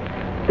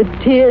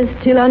 the tears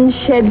still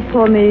unshed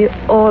for me,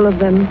 all of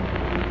them.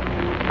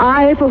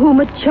 I, for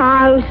whom a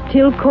child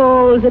still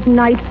calls at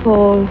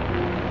nightfall.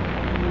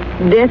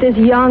 Death is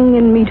young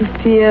in me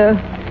to fear.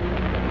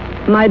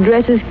 My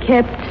dress is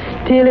kept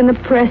still in the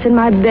press in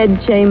my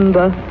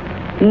bedchamber.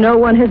 No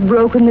one has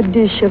broken the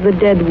dish of the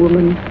dead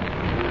woman.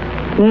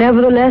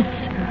 Nevertheless,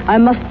 I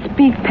must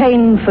speak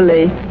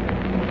painfully.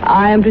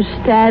 I am to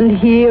stand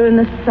here in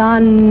the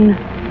sun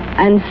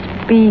and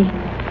speak.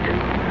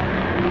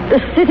 The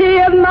city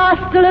of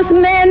masterless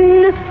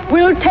men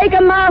will take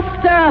a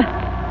master.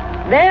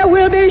 There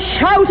will be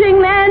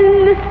shouting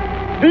men,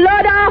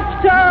 blood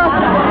after.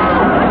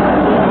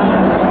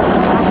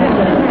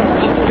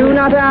 Do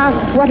not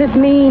ask what it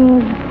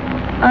means.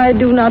 I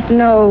do not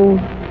know.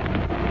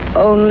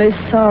 Only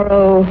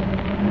sorrow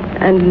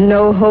and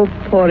no hope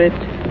for it.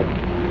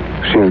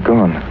 She is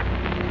gone.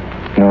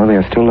 No, they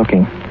are still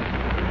looking.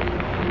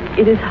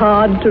 It is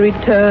hard to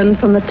return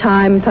from the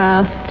time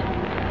past.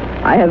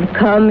 I have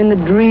come in the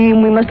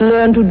dream we must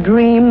learn to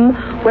dream,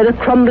 where the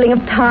crumbling of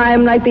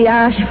time like the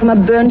ash from a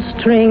burnt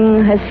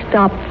string has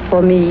stopped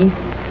for me.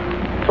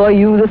 For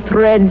you the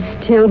thread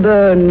still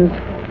burns.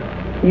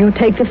 You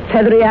take the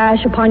feathery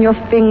ash upon your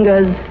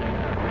fingers.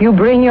 You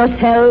bring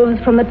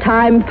yourselves from the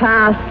time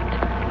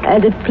past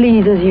as it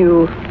pleases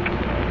you.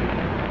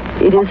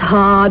 It is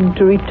hard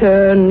to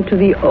return to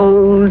the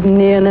old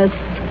nearness.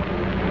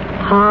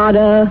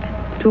 Harder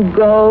to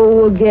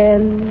go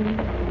again.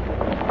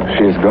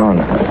 She is gone.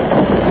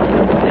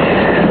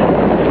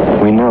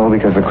 We know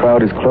because the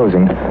crowd is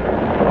closing.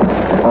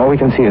 All we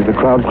can see is the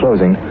crowd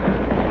closing.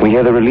 We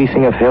hear the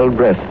releasing of held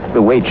breath,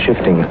 the weight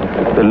shifting,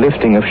 the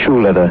lifting of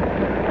shoe leather.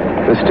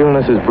 The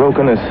stillness is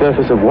broken as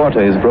surface of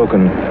water is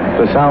broken,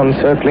 the sound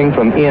circling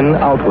from in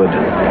outward.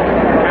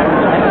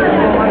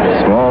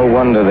 Small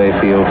wonder they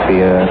feel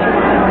fear.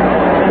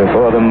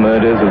 Before the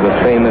murders of the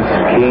famous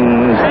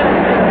kings,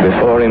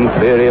 before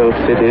imperial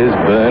cities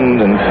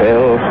burned and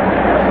fell,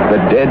 the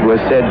dead were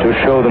said to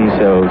show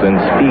themselves and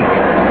speak.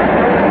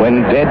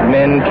 When dead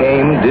men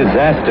came,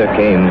 disaster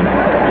came.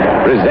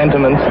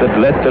 Presentiments that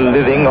let the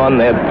living on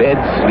their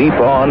beds sleep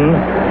on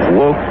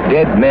woke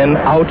dead men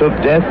out of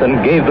death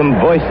and gave them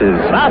voices.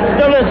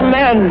 Masterless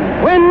men,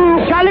 when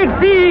shall it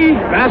be?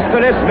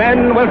 Masterless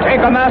men will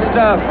take a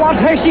master. What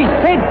has she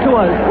said to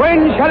us?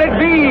 When shall it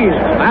be?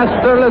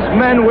 Masterless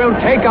men will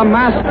take a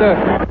master.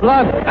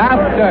 Blood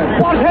after.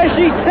 What has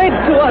she said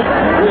to us?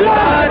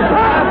 Blood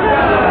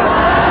after!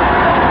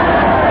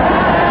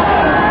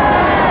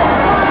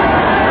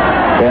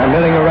 They are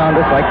milling around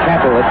us like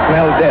cattle that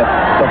smell death.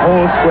 The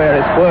whole square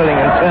is whirling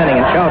and turning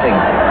and shouting.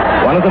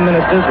 One of the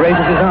ministers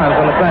raises his arms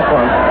on the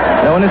platform.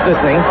 No one is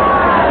listening.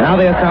 Now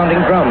they are sounding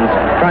drums,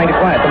 trying to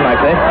quiet them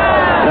likely.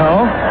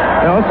 No,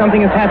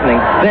 something is happening.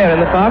 There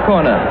in the far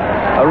corner.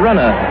 A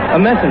runner, a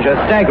messenger,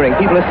 staggering.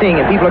 People are seeing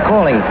him. People are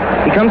calling.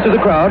 He comes through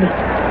the crowd.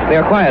 They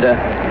are quieter.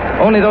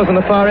 Only those on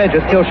the far edge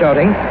are still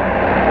shouting.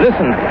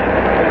 Listen.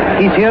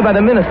 He's here by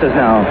the ministers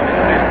now.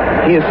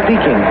 He is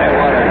speaking.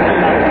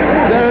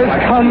 There has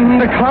come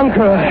the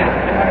conqueror.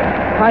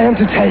 I am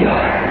to tell you.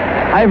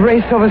 I've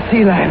raced over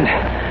sea land.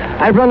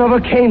 I've run over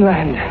cane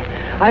land.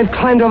 I've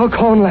climbed over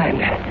corn land.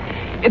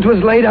 It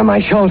was laid on my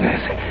shoulders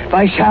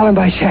by shall and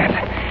by shan't,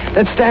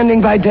 that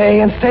standing by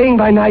day and staying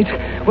by night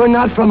were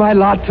not from my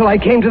lot till I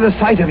came to the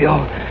sight of you.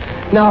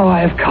 Now I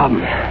have come.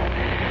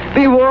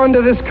 Be warned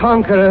of this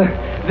conqueror.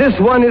 This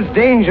one is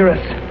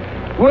dangerous.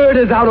 Word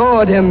is out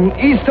o'er him.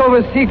 East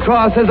over sea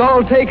cross has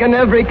all taken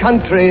every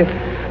country.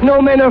 No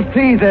men are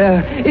free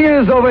there.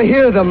 Ears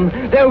overhear them.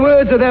 Their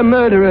words are their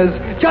murderers.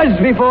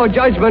 Judged before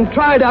judgment,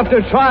 tried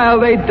after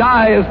trial, they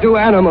die as do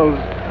animals.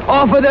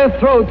 Offer their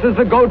throats as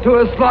the goat to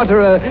a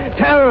slaughterer.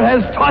 Terror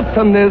has taught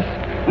them this.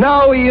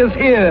 Now he is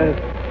here.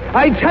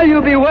 I tell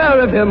you, beware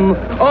of him.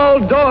 All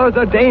doors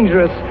are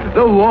dangerous.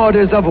 The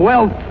warders of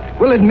wealth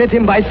will admit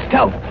him by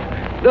stealth.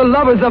 The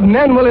lovers of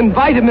men will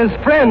invite him as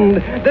friend.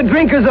 The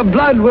drinkers of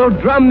blood will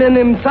drum in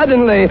him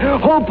suddenly.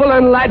 Hope will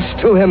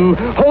unlatch to him.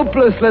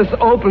 Hopelessness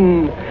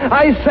open.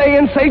 I say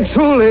and say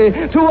truly,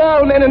 to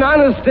all men in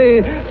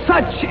honesty,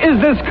 such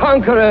is this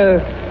conqueror.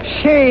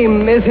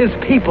 Shame is his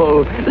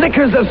people.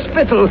 Liquors of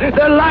spittle.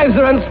 Their lives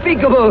are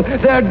unspeakable.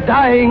 They're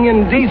dying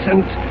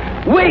indecent.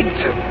 Wait,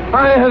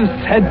 I have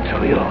said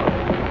to you.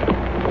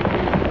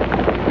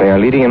 They are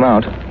leading him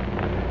out.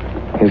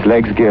 His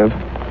legs give.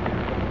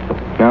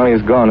 Now he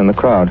is gone in the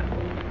crowd.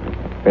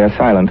 They are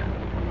silent.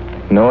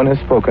 No one has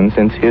spoken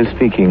since his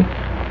speaking.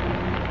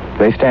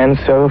 They stand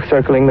so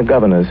circling the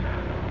governors.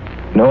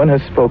 No one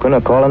has spoken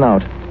or callen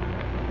out.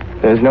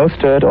 There is no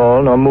stir at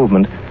all, nor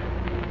movement.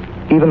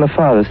 Even the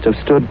farthest have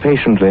stood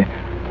patiently.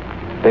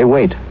 They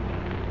wait,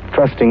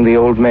 trusting the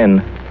old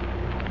men.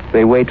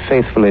 They wait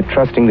faithfully,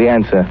 trusting the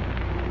answer.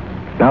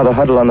 Now the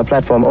huddle on the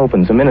platform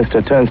opens. A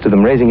minister turns to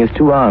them, raising his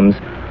two arms.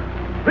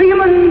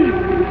 Freemen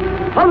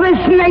of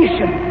this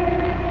nation,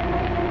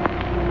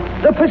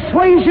 the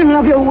persuasion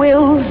of your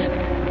wills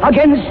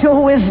against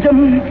your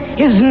wisdom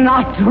is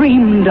not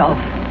dreamed of.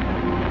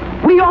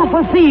 We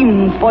offer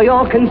themes for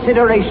your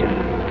consideration.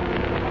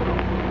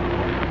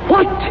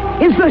 What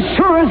is the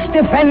surest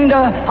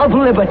defender of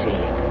liberty?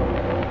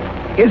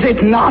 Is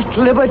it not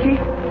liberty?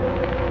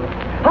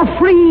 A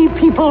free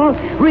people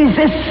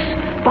resists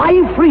by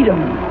freedom.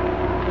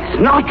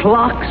 It's not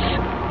locks,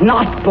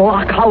 not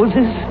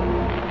blockhouses.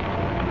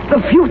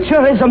 The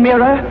future is a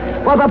mirror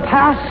where the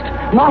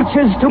past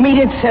marches to meet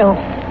itself.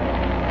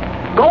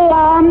 Go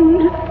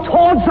armed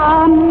towards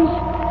arms,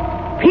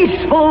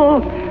 peaceful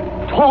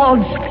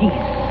towards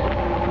peace.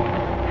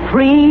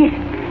 Free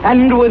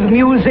and with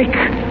music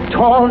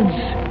towards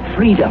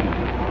freedom.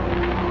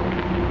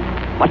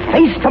 But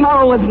face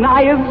tomorrow with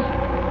knives,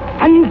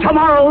 and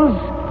tomorrow's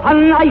a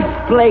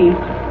knife blade.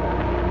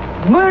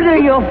 Murder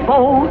your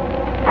foe,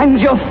 and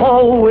your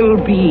foe will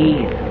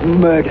be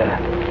murder.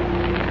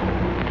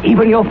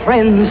 Even your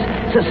friends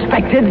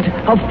suspected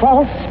of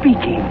false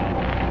speaking.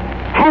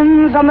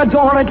 Hands on the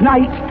door at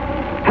night,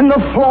 and the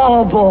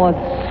floorboards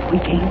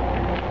squeaking.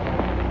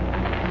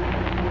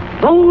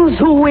 Those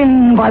who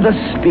win by the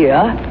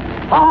spear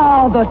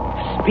are the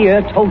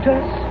spear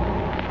toters.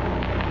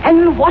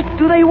 And what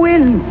do they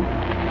win?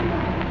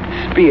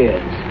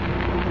 Spears.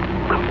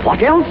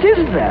 What else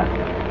is there?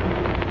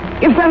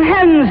 If their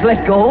hands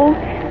let go,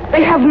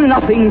 they have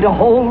nothing to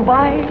hold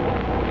by.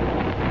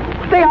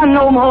 They are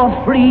no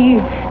more free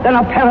than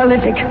a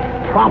paralytic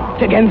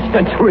propped against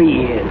a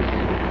tree is.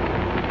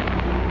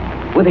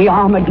 With the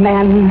armored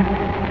man,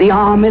 the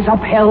arm is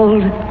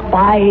upheld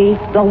by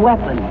the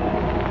weapon.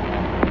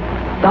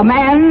 The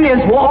man is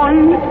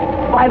worn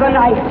by the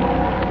knife.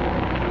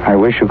 I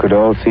wish you could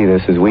all see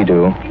this as we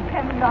do.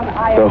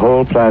 The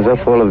whole plaza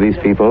full of these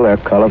people, their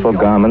colorful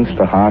garments,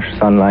 the harsh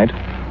sunlight,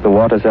 the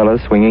water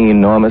sellers swinging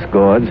enormous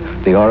gourds,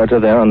 the orator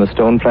there on the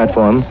stone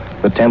platform,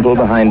 the temple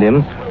behind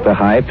him, the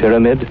high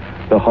pyramid,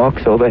 the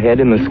hawks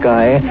overhead in the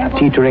sky,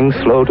 teetering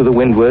slow to the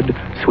windward,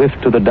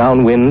 swift to the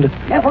downwind,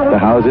 the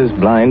houses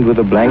blind with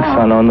the blank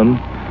sun on them.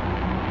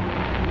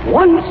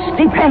 Once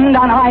depend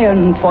on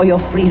iron for your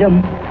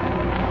freedom,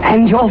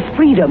 and your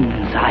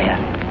freedom's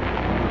iron.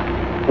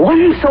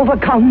 Once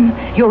overcome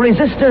your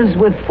resistors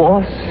with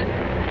force,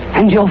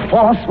 and your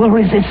force will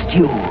resist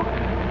you.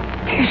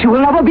 You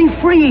will never be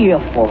free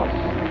of force.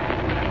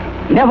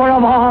 Never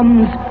of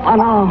arms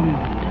unarmed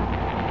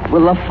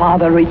will the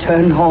father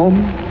return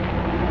home,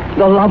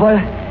 the lover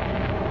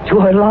to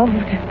her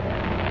loved,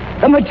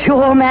 the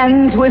mature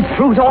man to his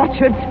fruit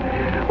orchard,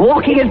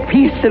 walking at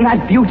peace in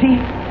that beauty,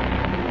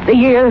 the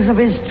years of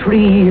his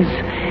trees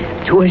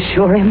to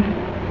assure him.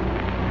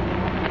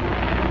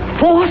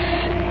 Force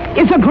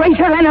is a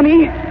greater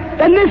enemy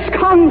than this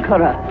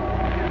conqueror.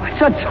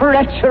 It's a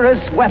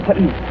treacherous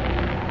weapon.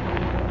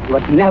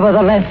 But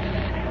nevertheless,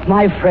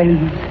 my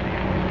friends,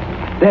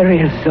 there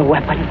is a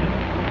weapon.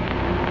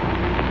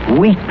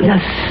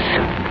 Weakness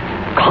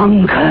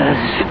conquers.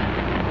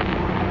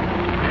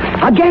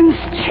 Against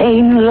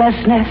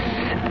chainlessness,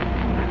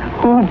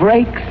 who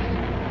breaks?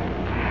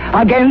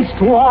 Against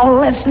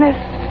walllessness,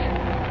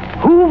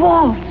 who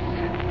vaults?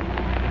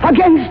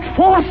 Against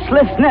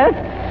forcelessness,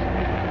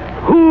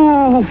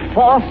 who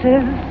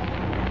forces?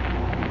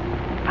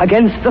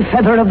 Against the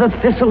feather of the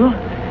thistle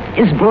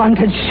is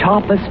blunted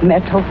sharpest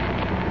metal.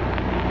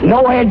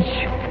 No edge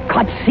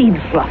cuts seed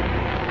fluff.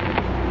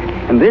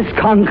 And this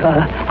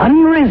conqueror,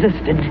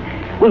 unresisted,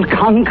 will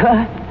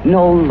conquer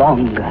no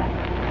longer.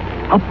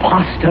 A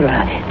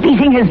posturer,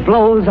 beating his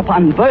blows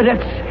upon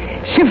burdocks,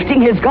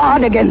 shifting his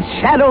guard against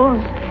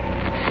shadows.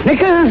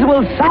 Snickers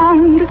will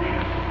sound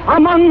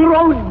among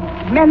road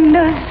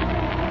menders.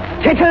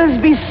 Titters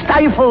be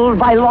stifled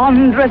by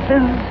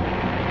laundresses.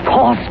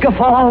 Coarse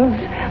guffaws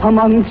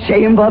among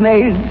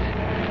chambermaids.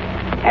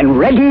 And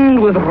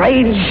reddened with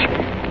rage,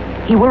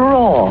 he will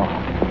roar.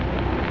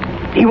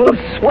 He will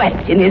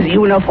sweat in his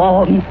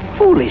uniform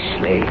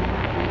foolishly.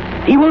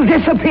 He will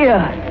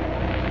disappear.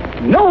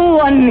 No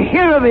one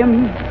hear of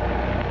him.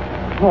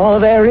 For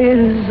there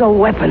is a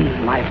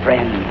weapon, my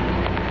friends.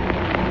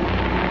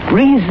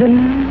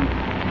 Reason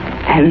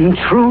and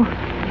truth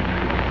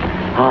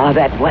are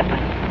that weapon.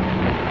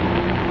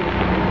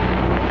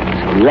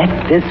 So let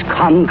this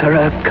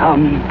conqueror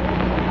come.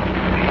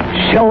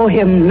 Show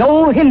him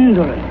no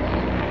hindrance.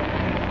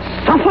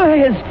 Suffer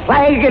his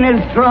flag and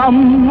his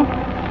drum.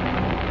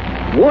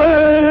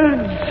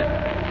 Words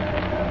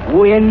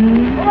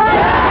win.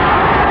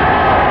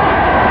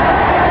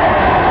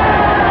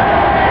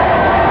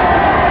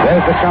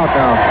 There's the shout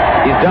now.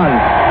 He's done.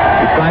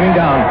 He's climbing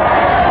down.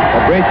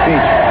 A great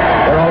speech.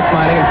 They're all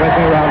smiling and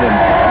pressing around him.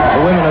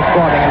 The women are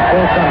squatting in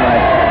full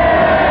sunlight.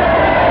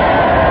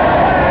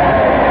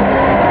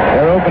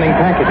 They're opening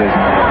packages.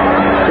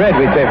 Bread,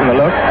 we'd say from the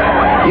look.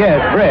 Yes,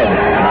 bread.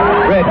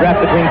 Bread wrapped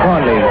between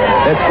corn leaves.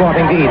 They're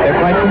squatting to eat. They're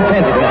quite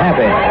contented and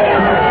happy.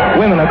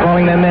 Women are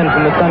calling their men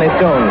from the sunny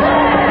stones.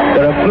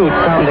 There are flutes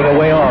sounding a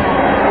way off.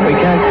 We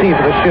can't see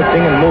for the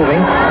shifting and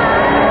moving.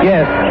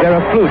 Yes, there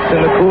are flutes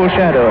in the cool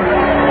shadow.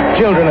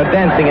 Children are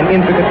dancing in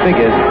intricate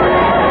figures.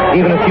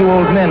 Even a few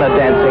old men are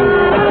dancing.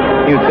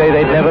 You'd say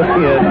they'd never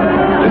feared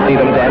to see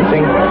them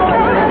dancing.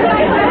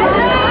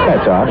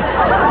 That's odd.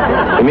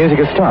 The music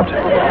has stopped.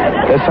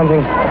 There's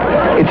something...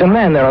 It's a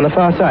man there on the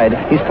far side.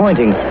 He's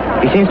pointing.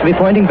 He seems to be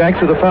pointing back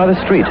through the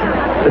farthest street.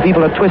 The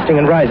people are twisting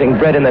and rising,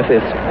 bread in their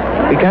fists.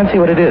 We can't see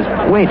what it is.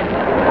 Wait.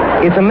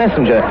 It's a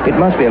messenger. It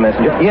must be a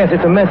messenger. Yes,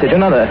 it's a message.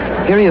 Another.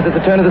 Here he is at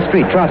the turn of the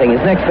street, trotting, his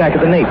neck's back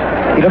at the nape.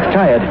 He looks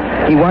tired.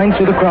 He winds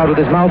through the crowd with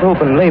his mouth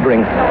open, laboring.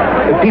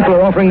 The people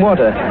are offering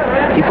water.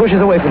 He pushes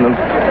away from them.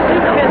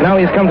 Now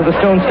he's come to the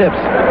stone steps.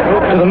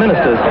 To the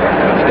ministers.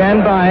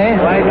 Stand by.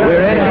 We're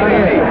ready.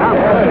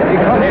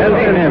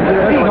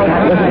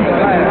 Listen.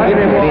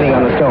 Leaning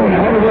on the stone.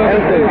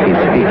 He's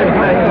speaking.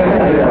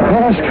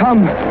 Let us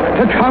come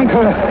to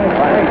conquer.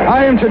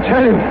 I am to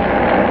tell you.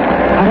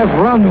 I have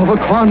run over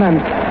cornland,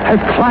 I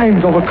have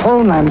climbed over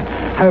coneland,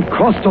 I have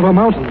crossed over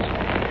mountains.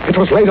 It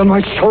was laid on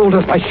my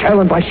shoulders by shell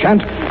and by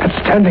shant, and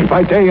standing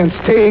by day and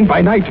staying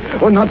by night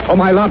were not for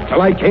my lot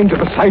till I came to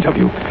the sight of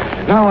you.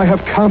 Now I have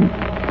come.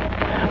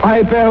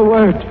 I bear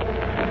word.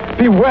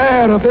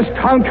 Beware of this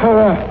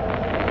conqueror.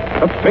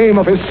 The fame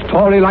of his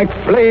story like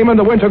flame in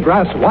the winter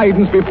grass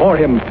widens before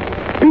him.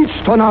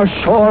 Beached on our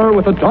shore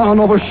with the dawn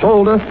over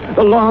shoulder,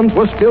 the lawns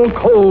were still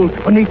cold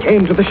when he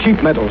came to the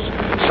sheep meadows.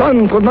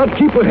 Sun could not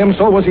keep with him,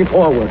 so was he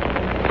forward.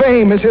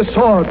 Fame is his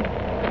sword.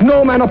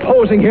 No man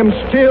opposing him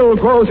still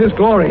grows his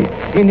glory.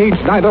 He needs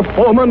neither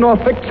foeman nor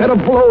thick set of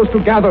blows to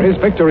gather his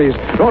victories,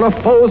 nor a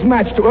foe's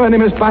match to earn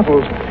him his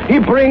battles. He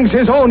brings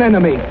his own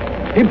enemy.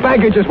 He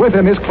baggages with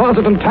him his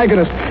closet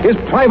antagonist, his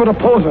private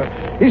opposer.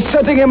 He's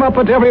setting him up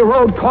at every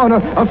road corner,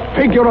 a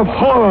figure of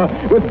horror,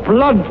 with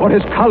blood for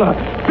his color,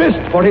 fist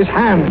for his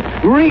hand,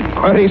 reek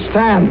where he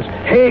stands,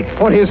 hate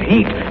for his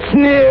heat,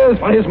 sneers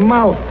for his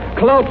mouth,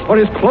 clouts for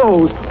his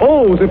clothes,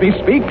 oaths if he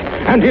speak,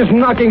 and he's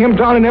knocking him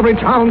down in every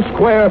town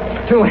square,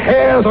 till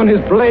hair's on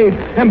his blade,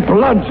 and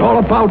blood's all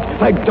about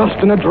like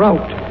dust in a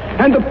drought.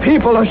 And the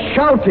people are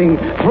shouting,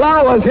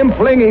 flowers him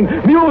flinging,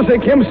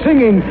 music him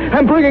singing,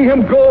 and bringing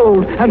him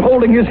gold, and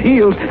holding his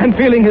heels, and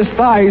feeling his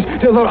thighs,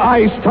 till their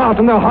eyes start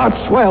and their hearts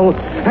swell.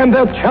 And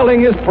they're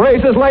telling his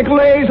praises like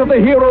lays of the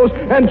heroes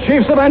and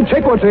chiefs of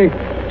antiquity.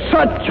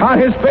 Such are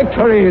his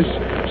victories.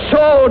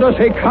 So does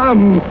he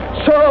come.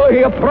 So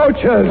he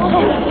approaches.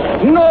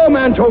 No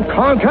man to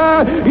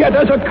conquer, yet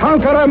as a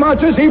conqueror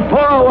marches he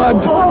forward.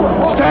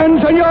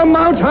 Stands on your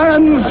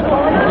mountains,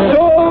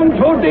 soon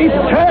to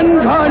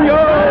descend on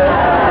you.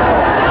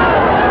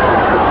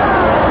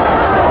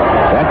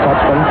 That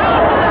touched them.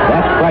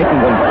 That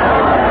frightened them.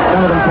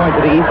 Some of them point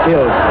to the East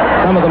Hills.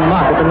 Some of them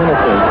mock at the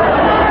ministers.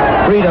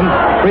 Freedom?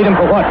 Freedom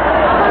for what?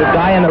 To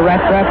die in a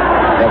rat trap?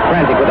 They're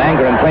frantic with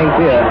anger and plain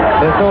fear.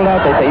 They're sold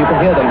out, they say. You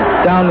can hear them.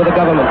 Down with the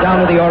government.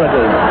 Down with the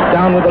orators.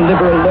 Down with the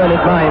liberal, learned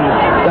minds.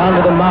 Down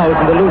with the mouths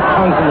and the loose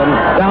tongues in them.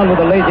 Down with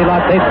the lazy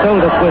lot. They've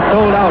sold us. We're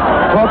sold out.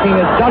 Talking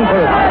is done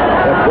for us.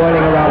 They're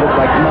boiling around us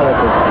like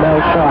molecules.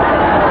 Smell sharp.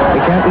 We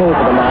can't move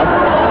for the mark.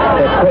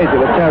 They're crazy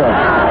with terror.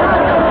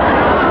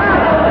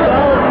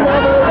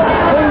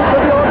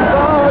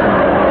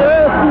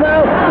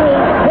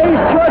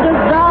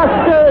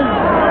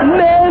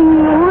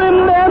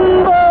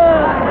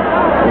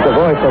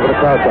 Over the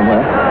crowd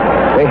somewhere.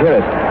 They hear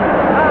it.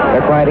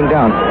 They're quieting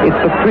down. It's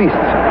the priests.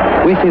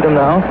 We see them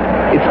now.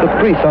 It's the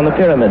priests on the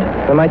pyramid.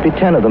 There might be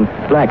 10 of them,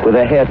 black with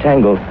their hair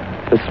tangled.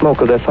 The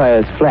smoke of their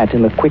fires flat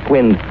in the quick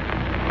wind.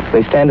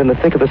 They stand in the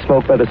thick of the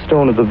smoke by the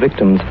stone of the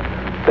victims.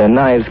 Their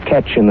knives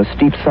catch in the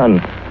steep sun.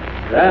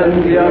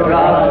 Then, dear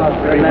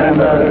God,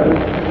 remember.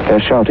 They're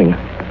shouting.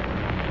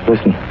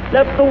 Listen.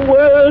 Let the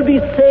world be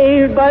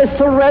saved by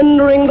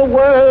surrendering the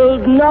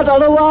world, not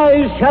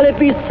otherwise shall it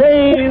be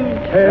saved.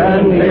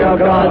 Turn, dear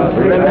God,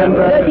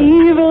 remember. Let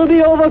evil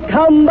be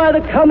overcome by the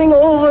coming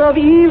over of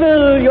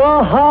evil.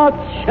 Your hearts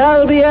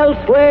shall be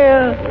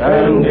elsewhere.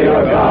 Turn,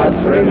 dear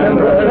God,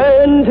 remember.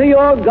 Turn to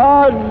your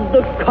gods,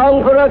 the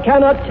conqueror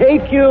cannot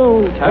take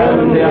you.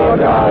 Turn, dear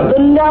God. The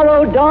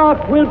narrow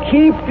dark will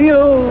keep you.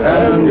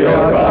 Turn, dear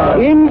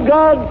God. In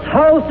God's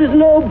house is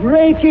no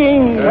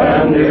breaking.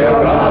 Turn, dear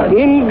God.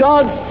 In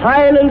God's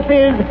silence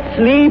is,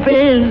 sleep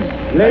is.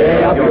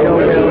 Lay up your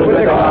will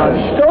with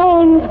God.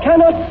 Stones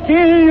cannot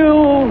still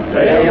you.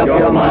 Lay up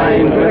your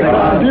mind with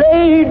God.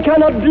 Blade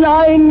cannot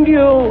blind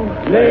you.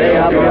 Lay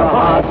up your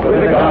heart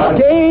with God.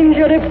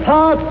 Danger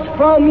departs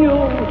from you.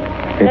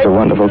 It's a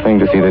wonderful thing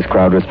to see this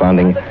crowd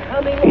responding.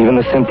 Even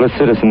the simplest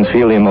citizens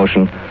feel the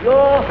emotion.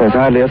 There's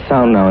hardly a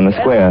sound now in the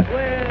square.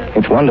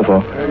 It's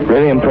wonderful,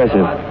 really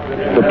impressive.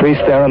 The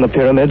priest there on the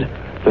pyramid,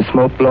 the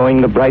smoke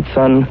blowing, the bright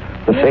sun,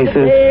 the faces.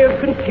 In the day of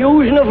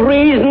confusion of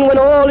reason, when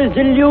all is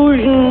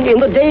delusion, in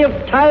the day of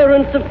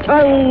tyrants of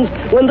tongues,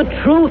 when the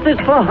truth is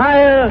for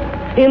hire,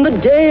 in the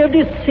day of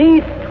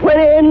deceit, when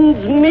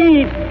ends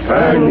meet.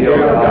 Turn, dear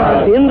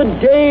God. In the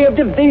day of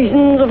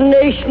divisions of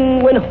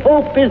nation, when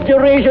hope is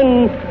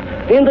derision,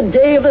 in the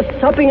day of the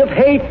supping of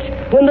hate,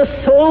 when the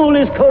soul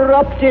is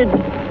corrupted,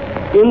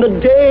 in the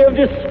day of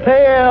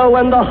despair,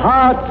 when the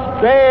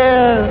heart's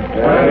bare.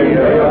 Turn,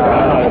 dear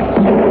God.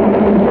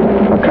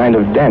 A kind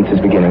of dance is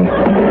beginning.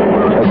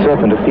 A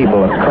serpent of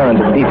people, a current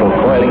of people,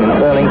 coiling and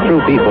curling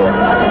through people.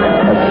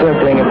 A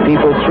circling of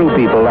people through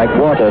people, like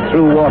water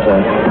through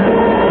water.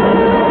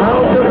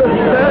 Out of the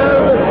stir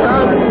of the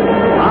sun,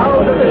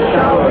 out of the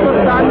shout of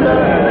the thunder,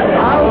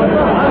 out of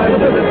the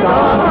hush of the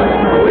storm,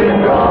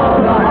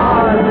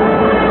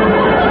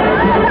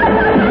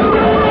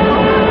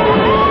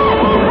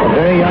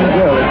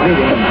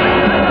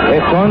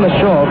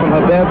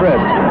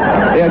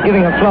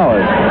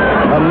 flowers.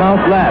 Her mouth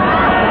laughs.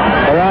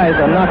 Her eyes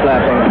are not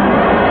laughing.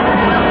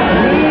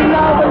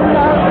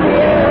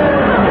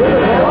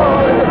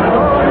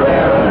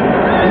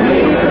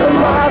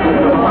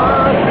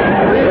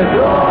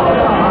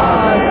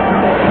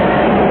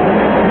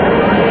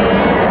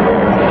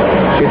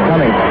 She's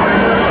coming.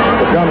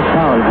 The drums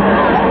pound.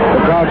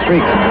 The crowd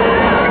shrieks.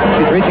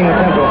 She's reaching the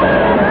temple.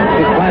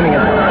 She's climbing it.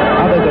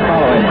 Others are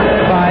following.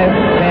 5,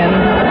 10,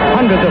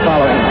 hundreds are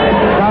following.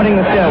 Crowding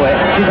the stairway.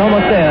 She's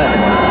almost there.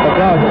 The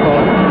crowd's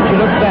full. She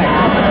looks back.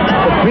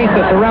 The priests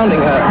are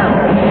surrounding her.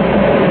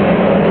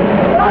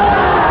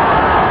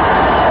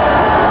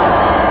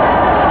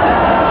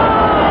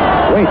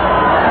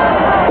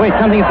 Wait,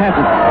 something's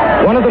happened.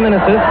 One of the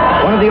ministers,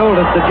 one of the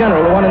oldest, the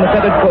general, the one in the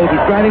feathered coat,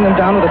 he's driving them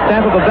down with the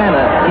staff of a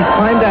banner. He's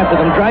climbed after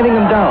them, driving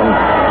them down.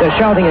 They're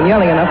shouting and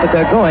yelling enough that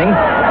they're going.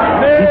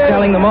 He's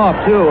telling them off,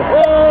 too.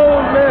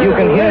 You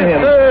can hear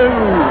him.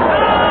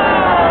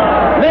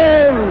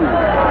 Men!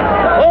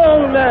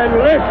 All men,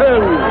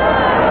 listen!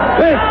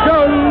 Twist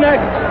your neck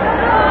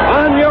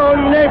on your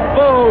neck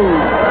bone.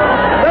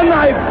 The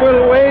knife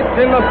will wait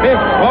in the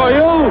pit for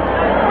you.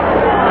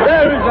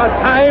 There's a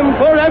time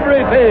for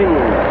everything.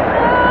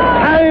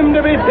 Time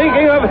to be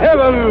thinking of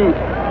heaven.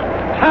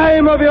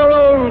 Time of your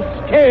own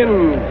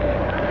skins.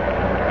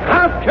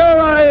 Cast your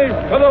eyes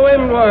to the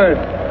windward.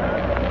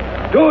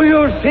 Do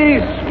you see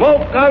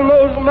smoke on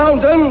those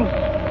mountains?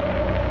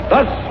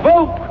 The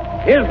smoke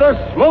is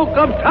the smoke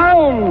of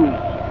towns.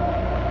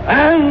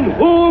 And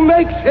who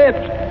makes it?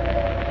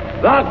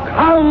 The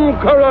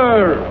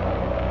conqueror.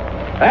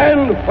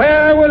 And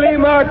where will he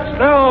march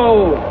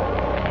now?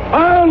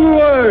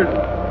 Onward.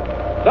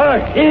 The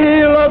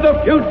heel of the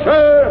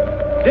future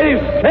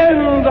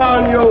descend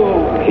on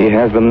you. He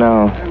has them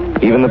now.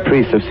 Even the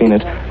priests have seen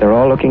it. They're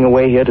all looking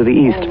away here to the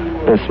east.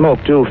 There's smoke,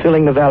 too,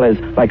 filling the valleys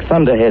like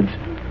thunderheads.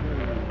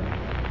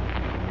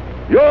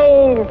 You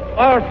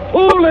are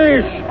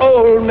foolish,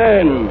 old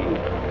men.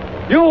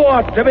 You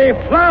ought to be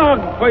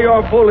flogged for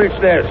your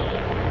foolishness.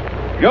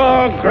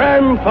 Your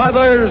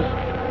grandfathers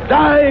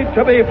died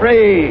to be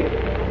free.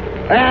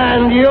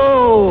 And you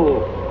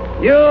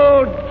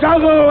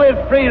juggle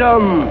with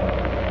freedom.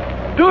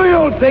 Do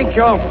you think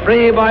you're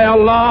free by a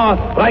law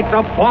like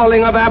the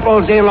falling of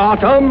apples in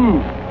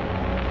autumn?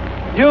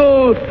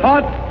 You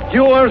thought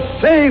you were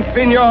safe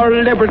in your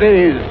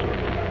liberties.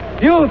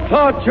 You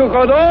thought you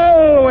could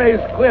always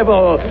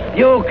quibble.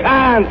 You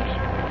can't.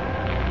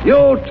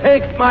 You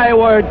take my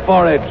word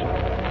for it.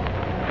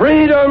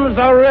 Freedom's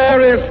the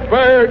rarest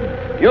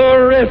bird. You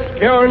risk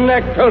your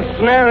neck to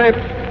snare it.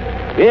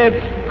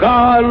 It's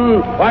gone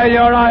while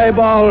your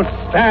eyeballs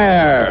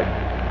stare.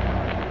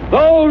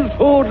 Those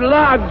who'd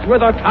lodge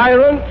with a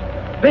tyrant,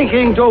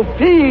 thinking to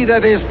feed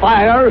at his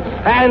fire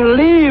and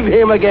leave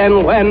him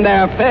again when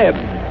they're fed,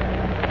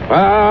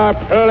 are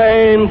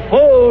plain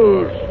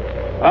fools.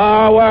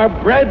 We're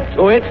bred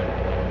to it.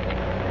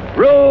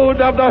 Brood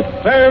of the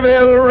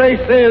servile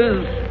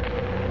races,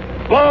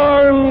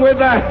 born with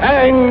the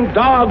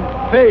hang-dog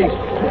face.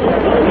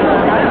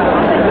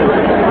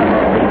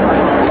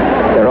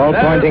 They're all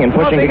pointing and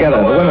pushing together.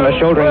 The women are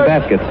shouldering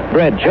baskets.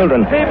 Bread,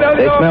 children.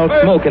 They smell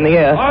smoke in the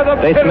air.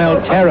 They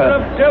smell terror.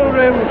 Of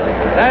children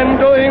and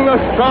doing the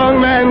strong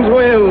man's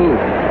will.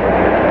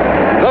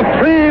 The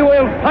free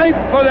will fight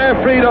for their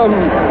freedom.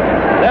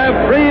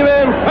 They're free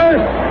men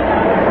first.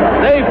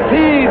 They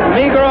feed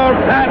meager or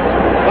fat,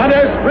 but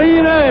as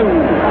free men.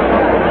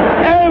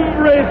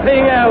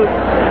 Everything else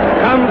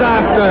comes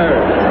after.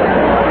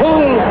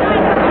 Food,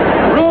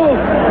 roof,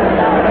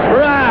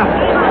 raft,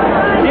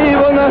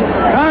 even the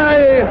sky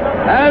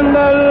and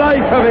the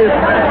light of it.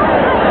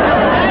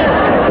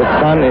 The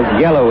sun is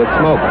yellow with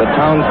smoke. The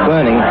town's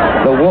burning.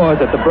 The war's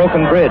at the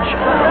broken bridge.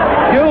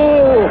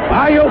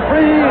 Are you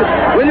free?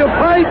 Will you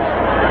fight?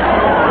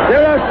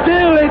 There are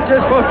still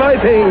ages for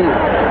fighting.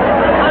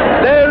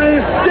 There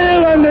is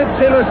still a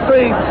niche in the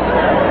streets.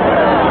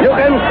 You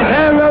can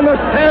stand on the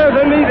stairs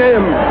and meet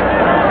him.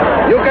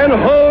 You can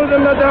hold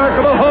in the dark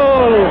of a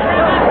hall.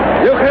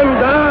 You can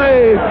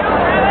die.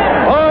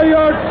 Or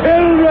your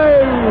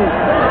children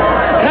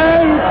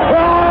can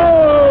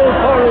crawl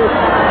for it.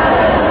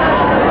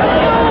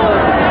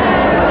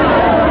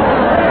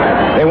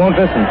 They won't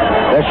listen.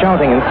 They're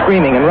shouting and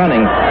screaming and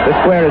running. The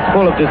square is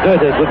full of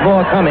deserters, with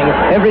more coming.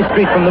 Every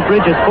street from the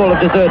bridge is full of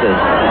deserters.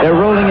 They're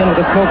rolling in with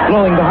the smoke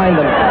blowing behind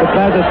them. The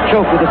plaza's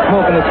choked with the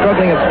smoke and the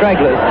struggling of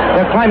stragglers.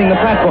 They're climbing the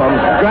platforms,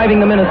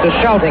 driving the ministers,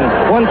 shouting.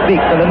 One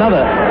speaks and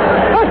another.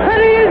 The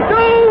city is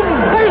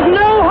doomed! There's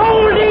no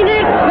holding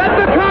it! Let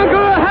the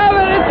conqueror have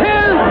it! It's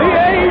his! The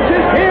age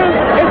is his!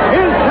 It's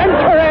his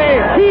century!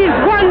 He's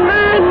one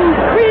man!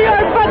 We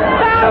are but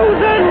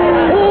thousands!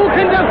 Who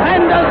can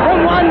defend us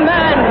from one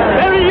man?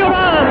 Bury your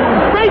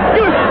arms! Break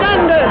your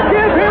standard!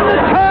 Give him the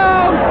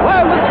town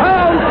while the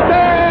town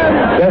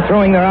stands! They're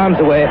throwing their arms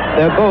away.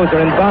 Their bows are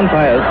in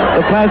bonfires.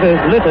 The plaza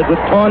is littered with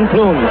torn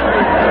plumes.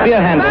 Spear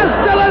handles.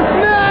 Masterless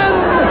men!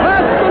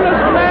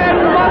 Masterless men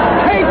must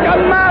take a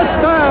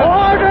master!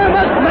 Order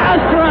must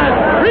master us!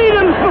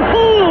 Freedom's for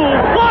fools!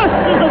 Lost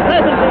is the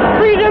citizen!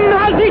 Freedom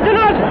has eaten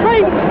our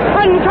strength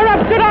and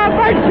corrupted our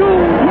virtue.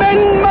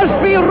 Men must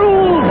be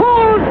ruled.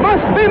 Fools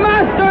must be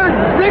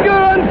mastered. Rigor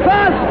and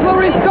fast will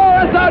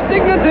restore us our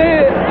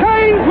dignity.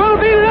 Chains will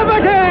be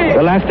liberty.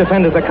 The last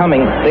defenders are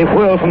coming. They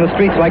whirl from the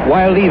streets like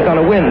wild leaves on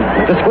a wind.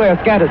 The square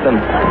scatters them.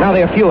 Now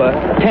they are fewer.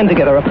 10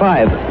 together or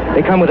 5.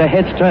 They come with their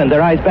heads turned,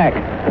 their eyes back.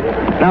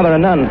 Now there are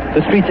none.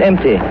 The street's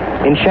empty,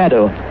 in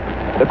shadow.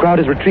 The crowd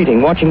is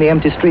retreating, watching the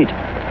empty street.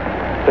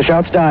 The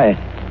shouts die.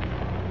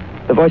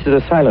 The voices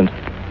are silent.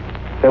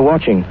 They're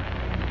watching.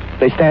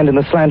 They stand in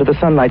the slant of the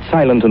sunlight,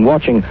 silent and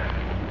watching.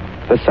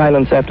 The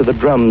silence after the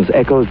drums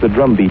echoes the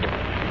drum beat.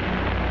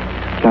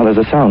 Now there's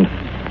a sound.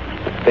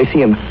 They see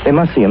him. They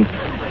must see him.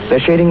 They're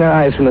shading their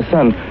eyes from the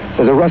sun.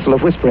 There's a rustle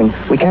of whispering.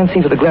 We can't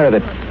see to the glare of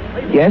it.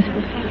 Yes?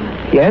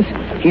 Yes?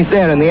 He's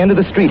there in the end of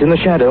the street in the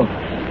shadow.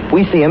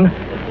 We see him.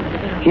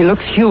 He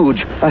looks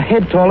huge, a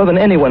head taller than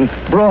anyone,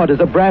 broad as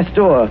a brass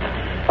door.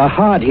 A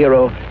hard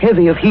hero,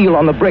 heavy of heel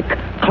on the brick,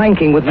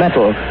 clanking with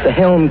metal, the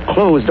helm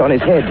closed on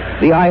his head,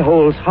 the eye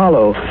holes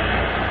hollow.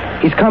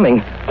 He's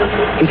coming.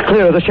 He's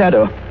clear of the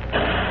shadow.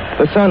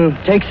 The sun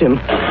takes him.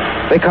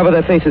 They cover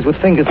their faces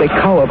with fingers. They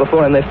cower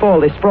before him. They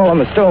fall. They sprawl on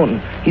the stone.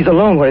 He's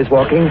alone where he's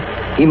walking.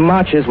 He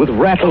marches with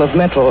rattle of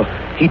metal.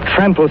 He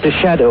tramples his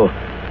shadow.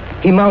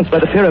 He mounts by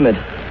the pyramid,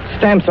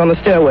 stamps on the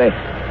stairway,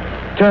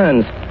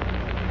 turns.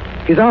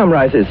 His arm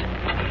rises.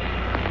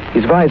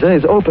 His visor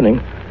is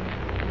opening.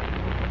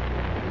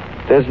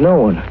 There's no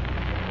one.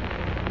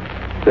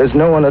 There's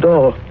no one at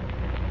all.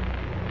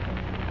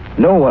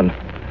 No one.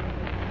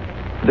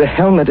 The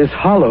helmet is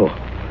hollow.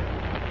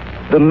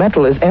 The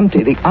metal is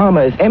empty. The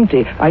armor is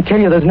empty. I tell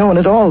you, there's no one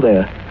at all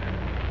there.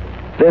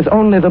 There's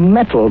only the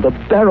metal, the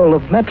barrel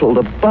of metal,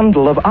 the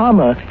bundle of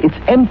armor. It's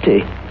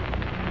empty.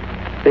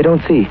 They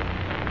don't see.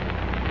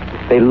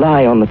 They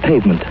lie on the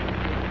pavement.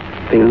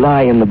 They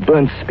lie in the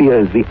burnt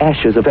spears, the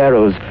ashes of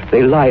arrows.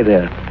 They lie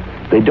there.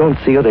 They don't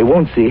see or they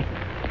won't see.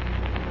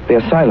 They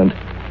are silent.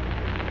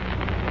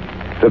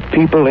 The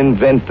people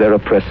invent their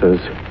oppressors.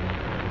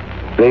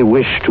 They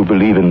wish to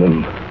believe in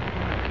them.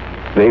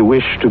 They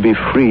wish to be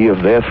free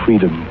of their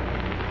freedom,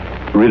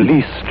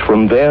 released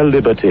from their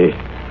liberty.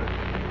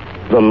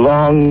 The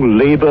long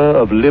labor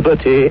of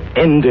liberty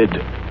ended.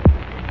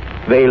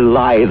 They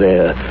lie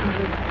there.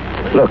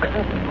 Look,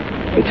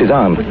 it's his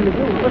arm.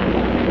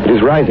 It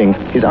is rising.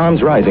 His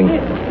arm's rising.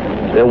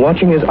 They're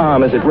watching his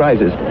arm as it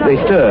rises. They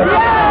stir.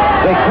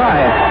 They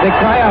cry. They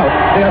cry out.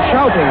 They are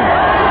shouting.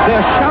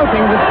 They're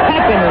shouting with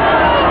happiness.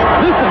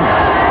 Listen.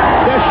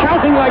 They're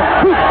shouting like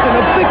troops in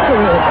a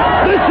victory.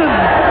 Listen.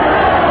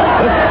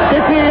 The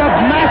city of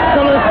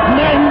masterless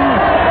men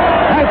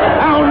has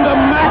found a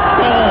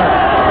master.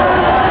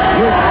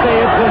 You say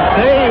it was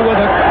they were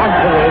the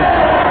conquerors.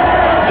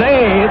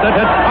 They that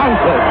had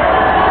conquered.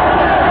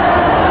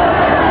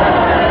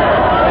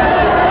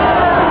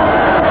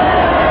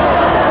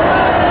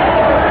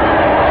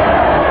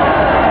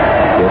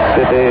 The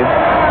city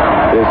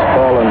is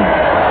fallen.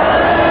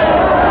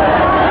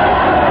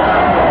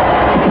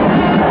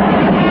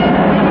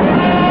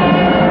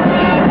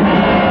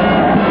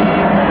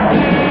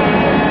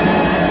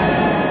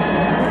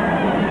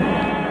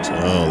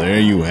 There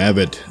you have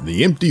it.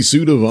 The empty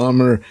suit of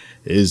armor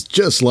is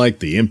just like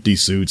the empty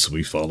suits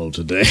we follow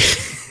today.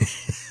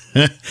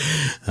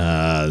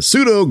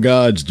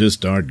 Pseudo-gods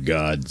just aren't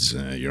gods.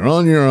 You're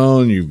on your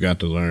own. You've got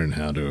to learn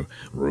how to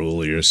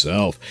rule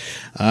yourself.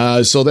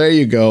 So there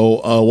you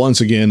go. Once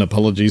again,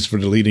 apologies for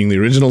deleting the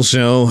original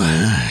show.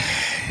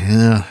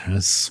 Yeah,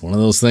 that's one of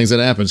those things that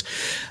happens.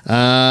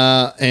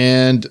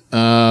 And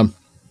I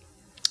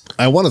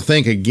want to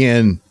thank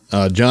again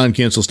John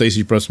Kinsel,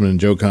 Stacey Pressman, and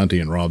Joe Conti,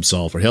 and Rob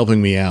Saul for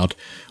helping me out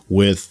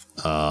with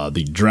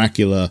the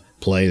Dracula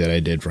play that I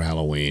did for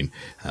Halloween.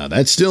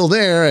 That's still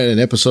there at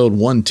episode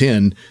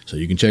 110, so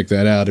you can check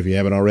that out if you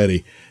haven't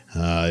already.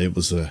 It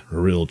was a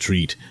real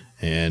treat.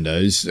 And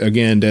it's,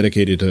 again,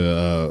 dedicated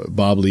to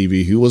Bob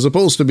Levy, who was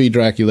supposed to be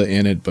Dracula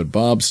in it, but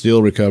Bob's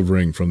still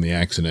recovering from the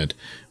accident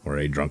where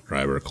a drunk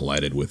driver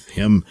collided with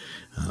him.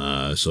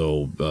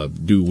 So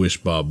do wish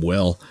Bob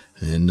well.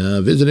 And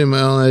visit him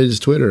on his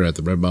Twitter at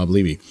the Red Bob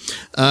Levy.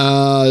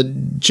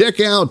 Check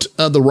out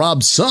the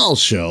Rob Saul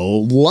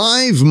Show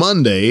live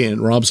Monday at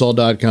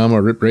robsaul.com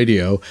or Rip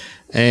Radio,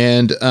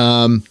 and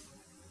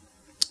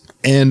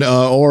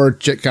or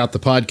check out the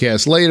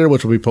podcast later,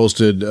 which will be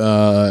posted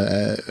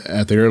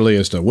at the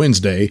earliest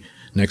Wednesday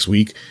next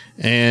week.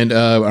 And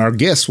our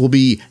guest will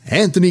be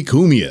Anthony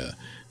Cumia.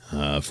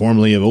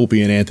 Formerly of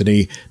Opie and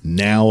Anthony,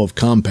 now of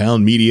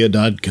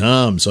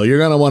CompoundMedia.com. So you're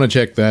going to want to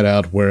check that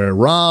out, where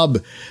Rob,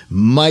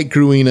 Mike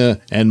Cruina,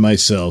 and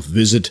myself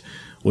visit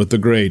with the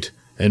great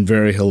and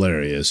very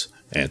hilarious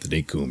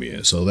Anthony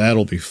Cumia. So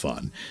that'll be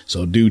fun.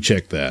 So do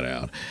check that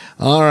out.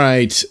 All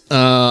right.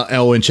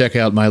 And check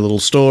out my little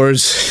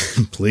stores,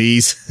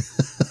 please.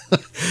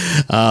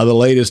 The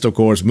latest, of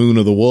course, Moon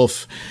of the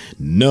Wolf.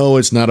 No,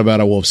 it's not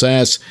about a wolf's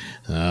ass,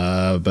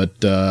 but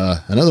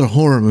another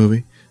horror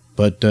movie.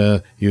 But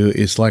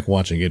it's like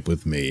watching it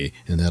with me,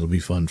 and that'll be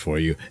fun for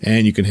you.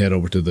 And you can head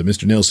over to the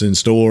Mr. Nailsin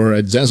store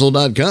at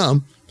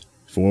Zazzle.com.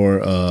 for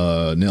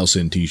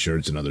Nailsin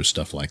t-shirts and other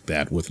stuff like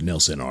that with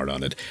Nailsin art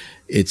on it.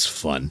 It's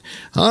fun.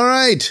 All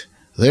right,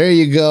 there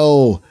you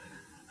go.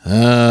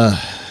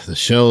 The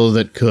show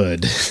that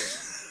could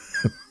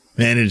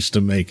manage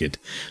to make it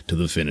to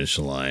the finish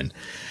line.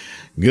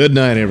 Good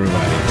night,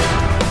 everybody.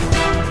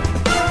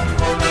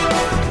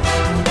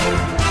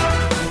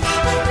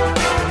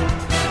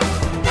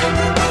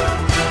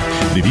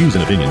 The views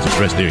and opinions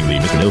expressed during the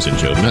Mr. Nailsin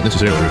Show do not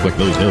necessarily reflect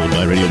those held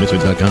by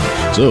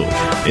RadioMisfits.com. So,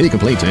 any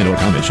complaints and or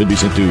comments should be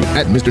sent to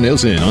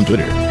 @MrNailsin on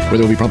Twitter, where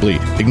they will be promptly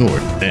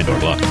ignored and or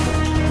blocked.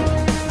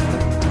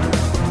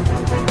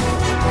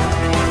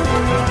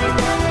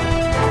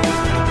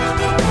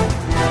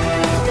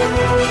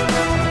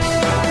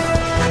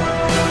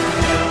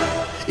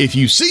 If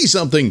you see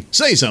something,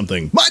 say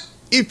something. But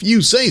if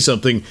you say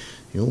something,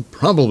 you'll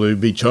probably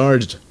be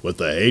charged with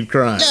the hate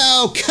crime.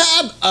 No,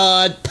 come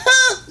on, police!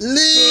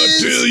 I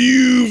tell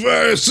you, if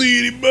I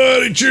see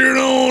anybody cheering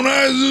on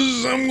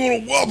ISIS, I'm gonna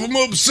whop them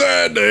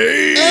upside the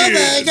head. Oh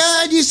my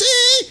God, you see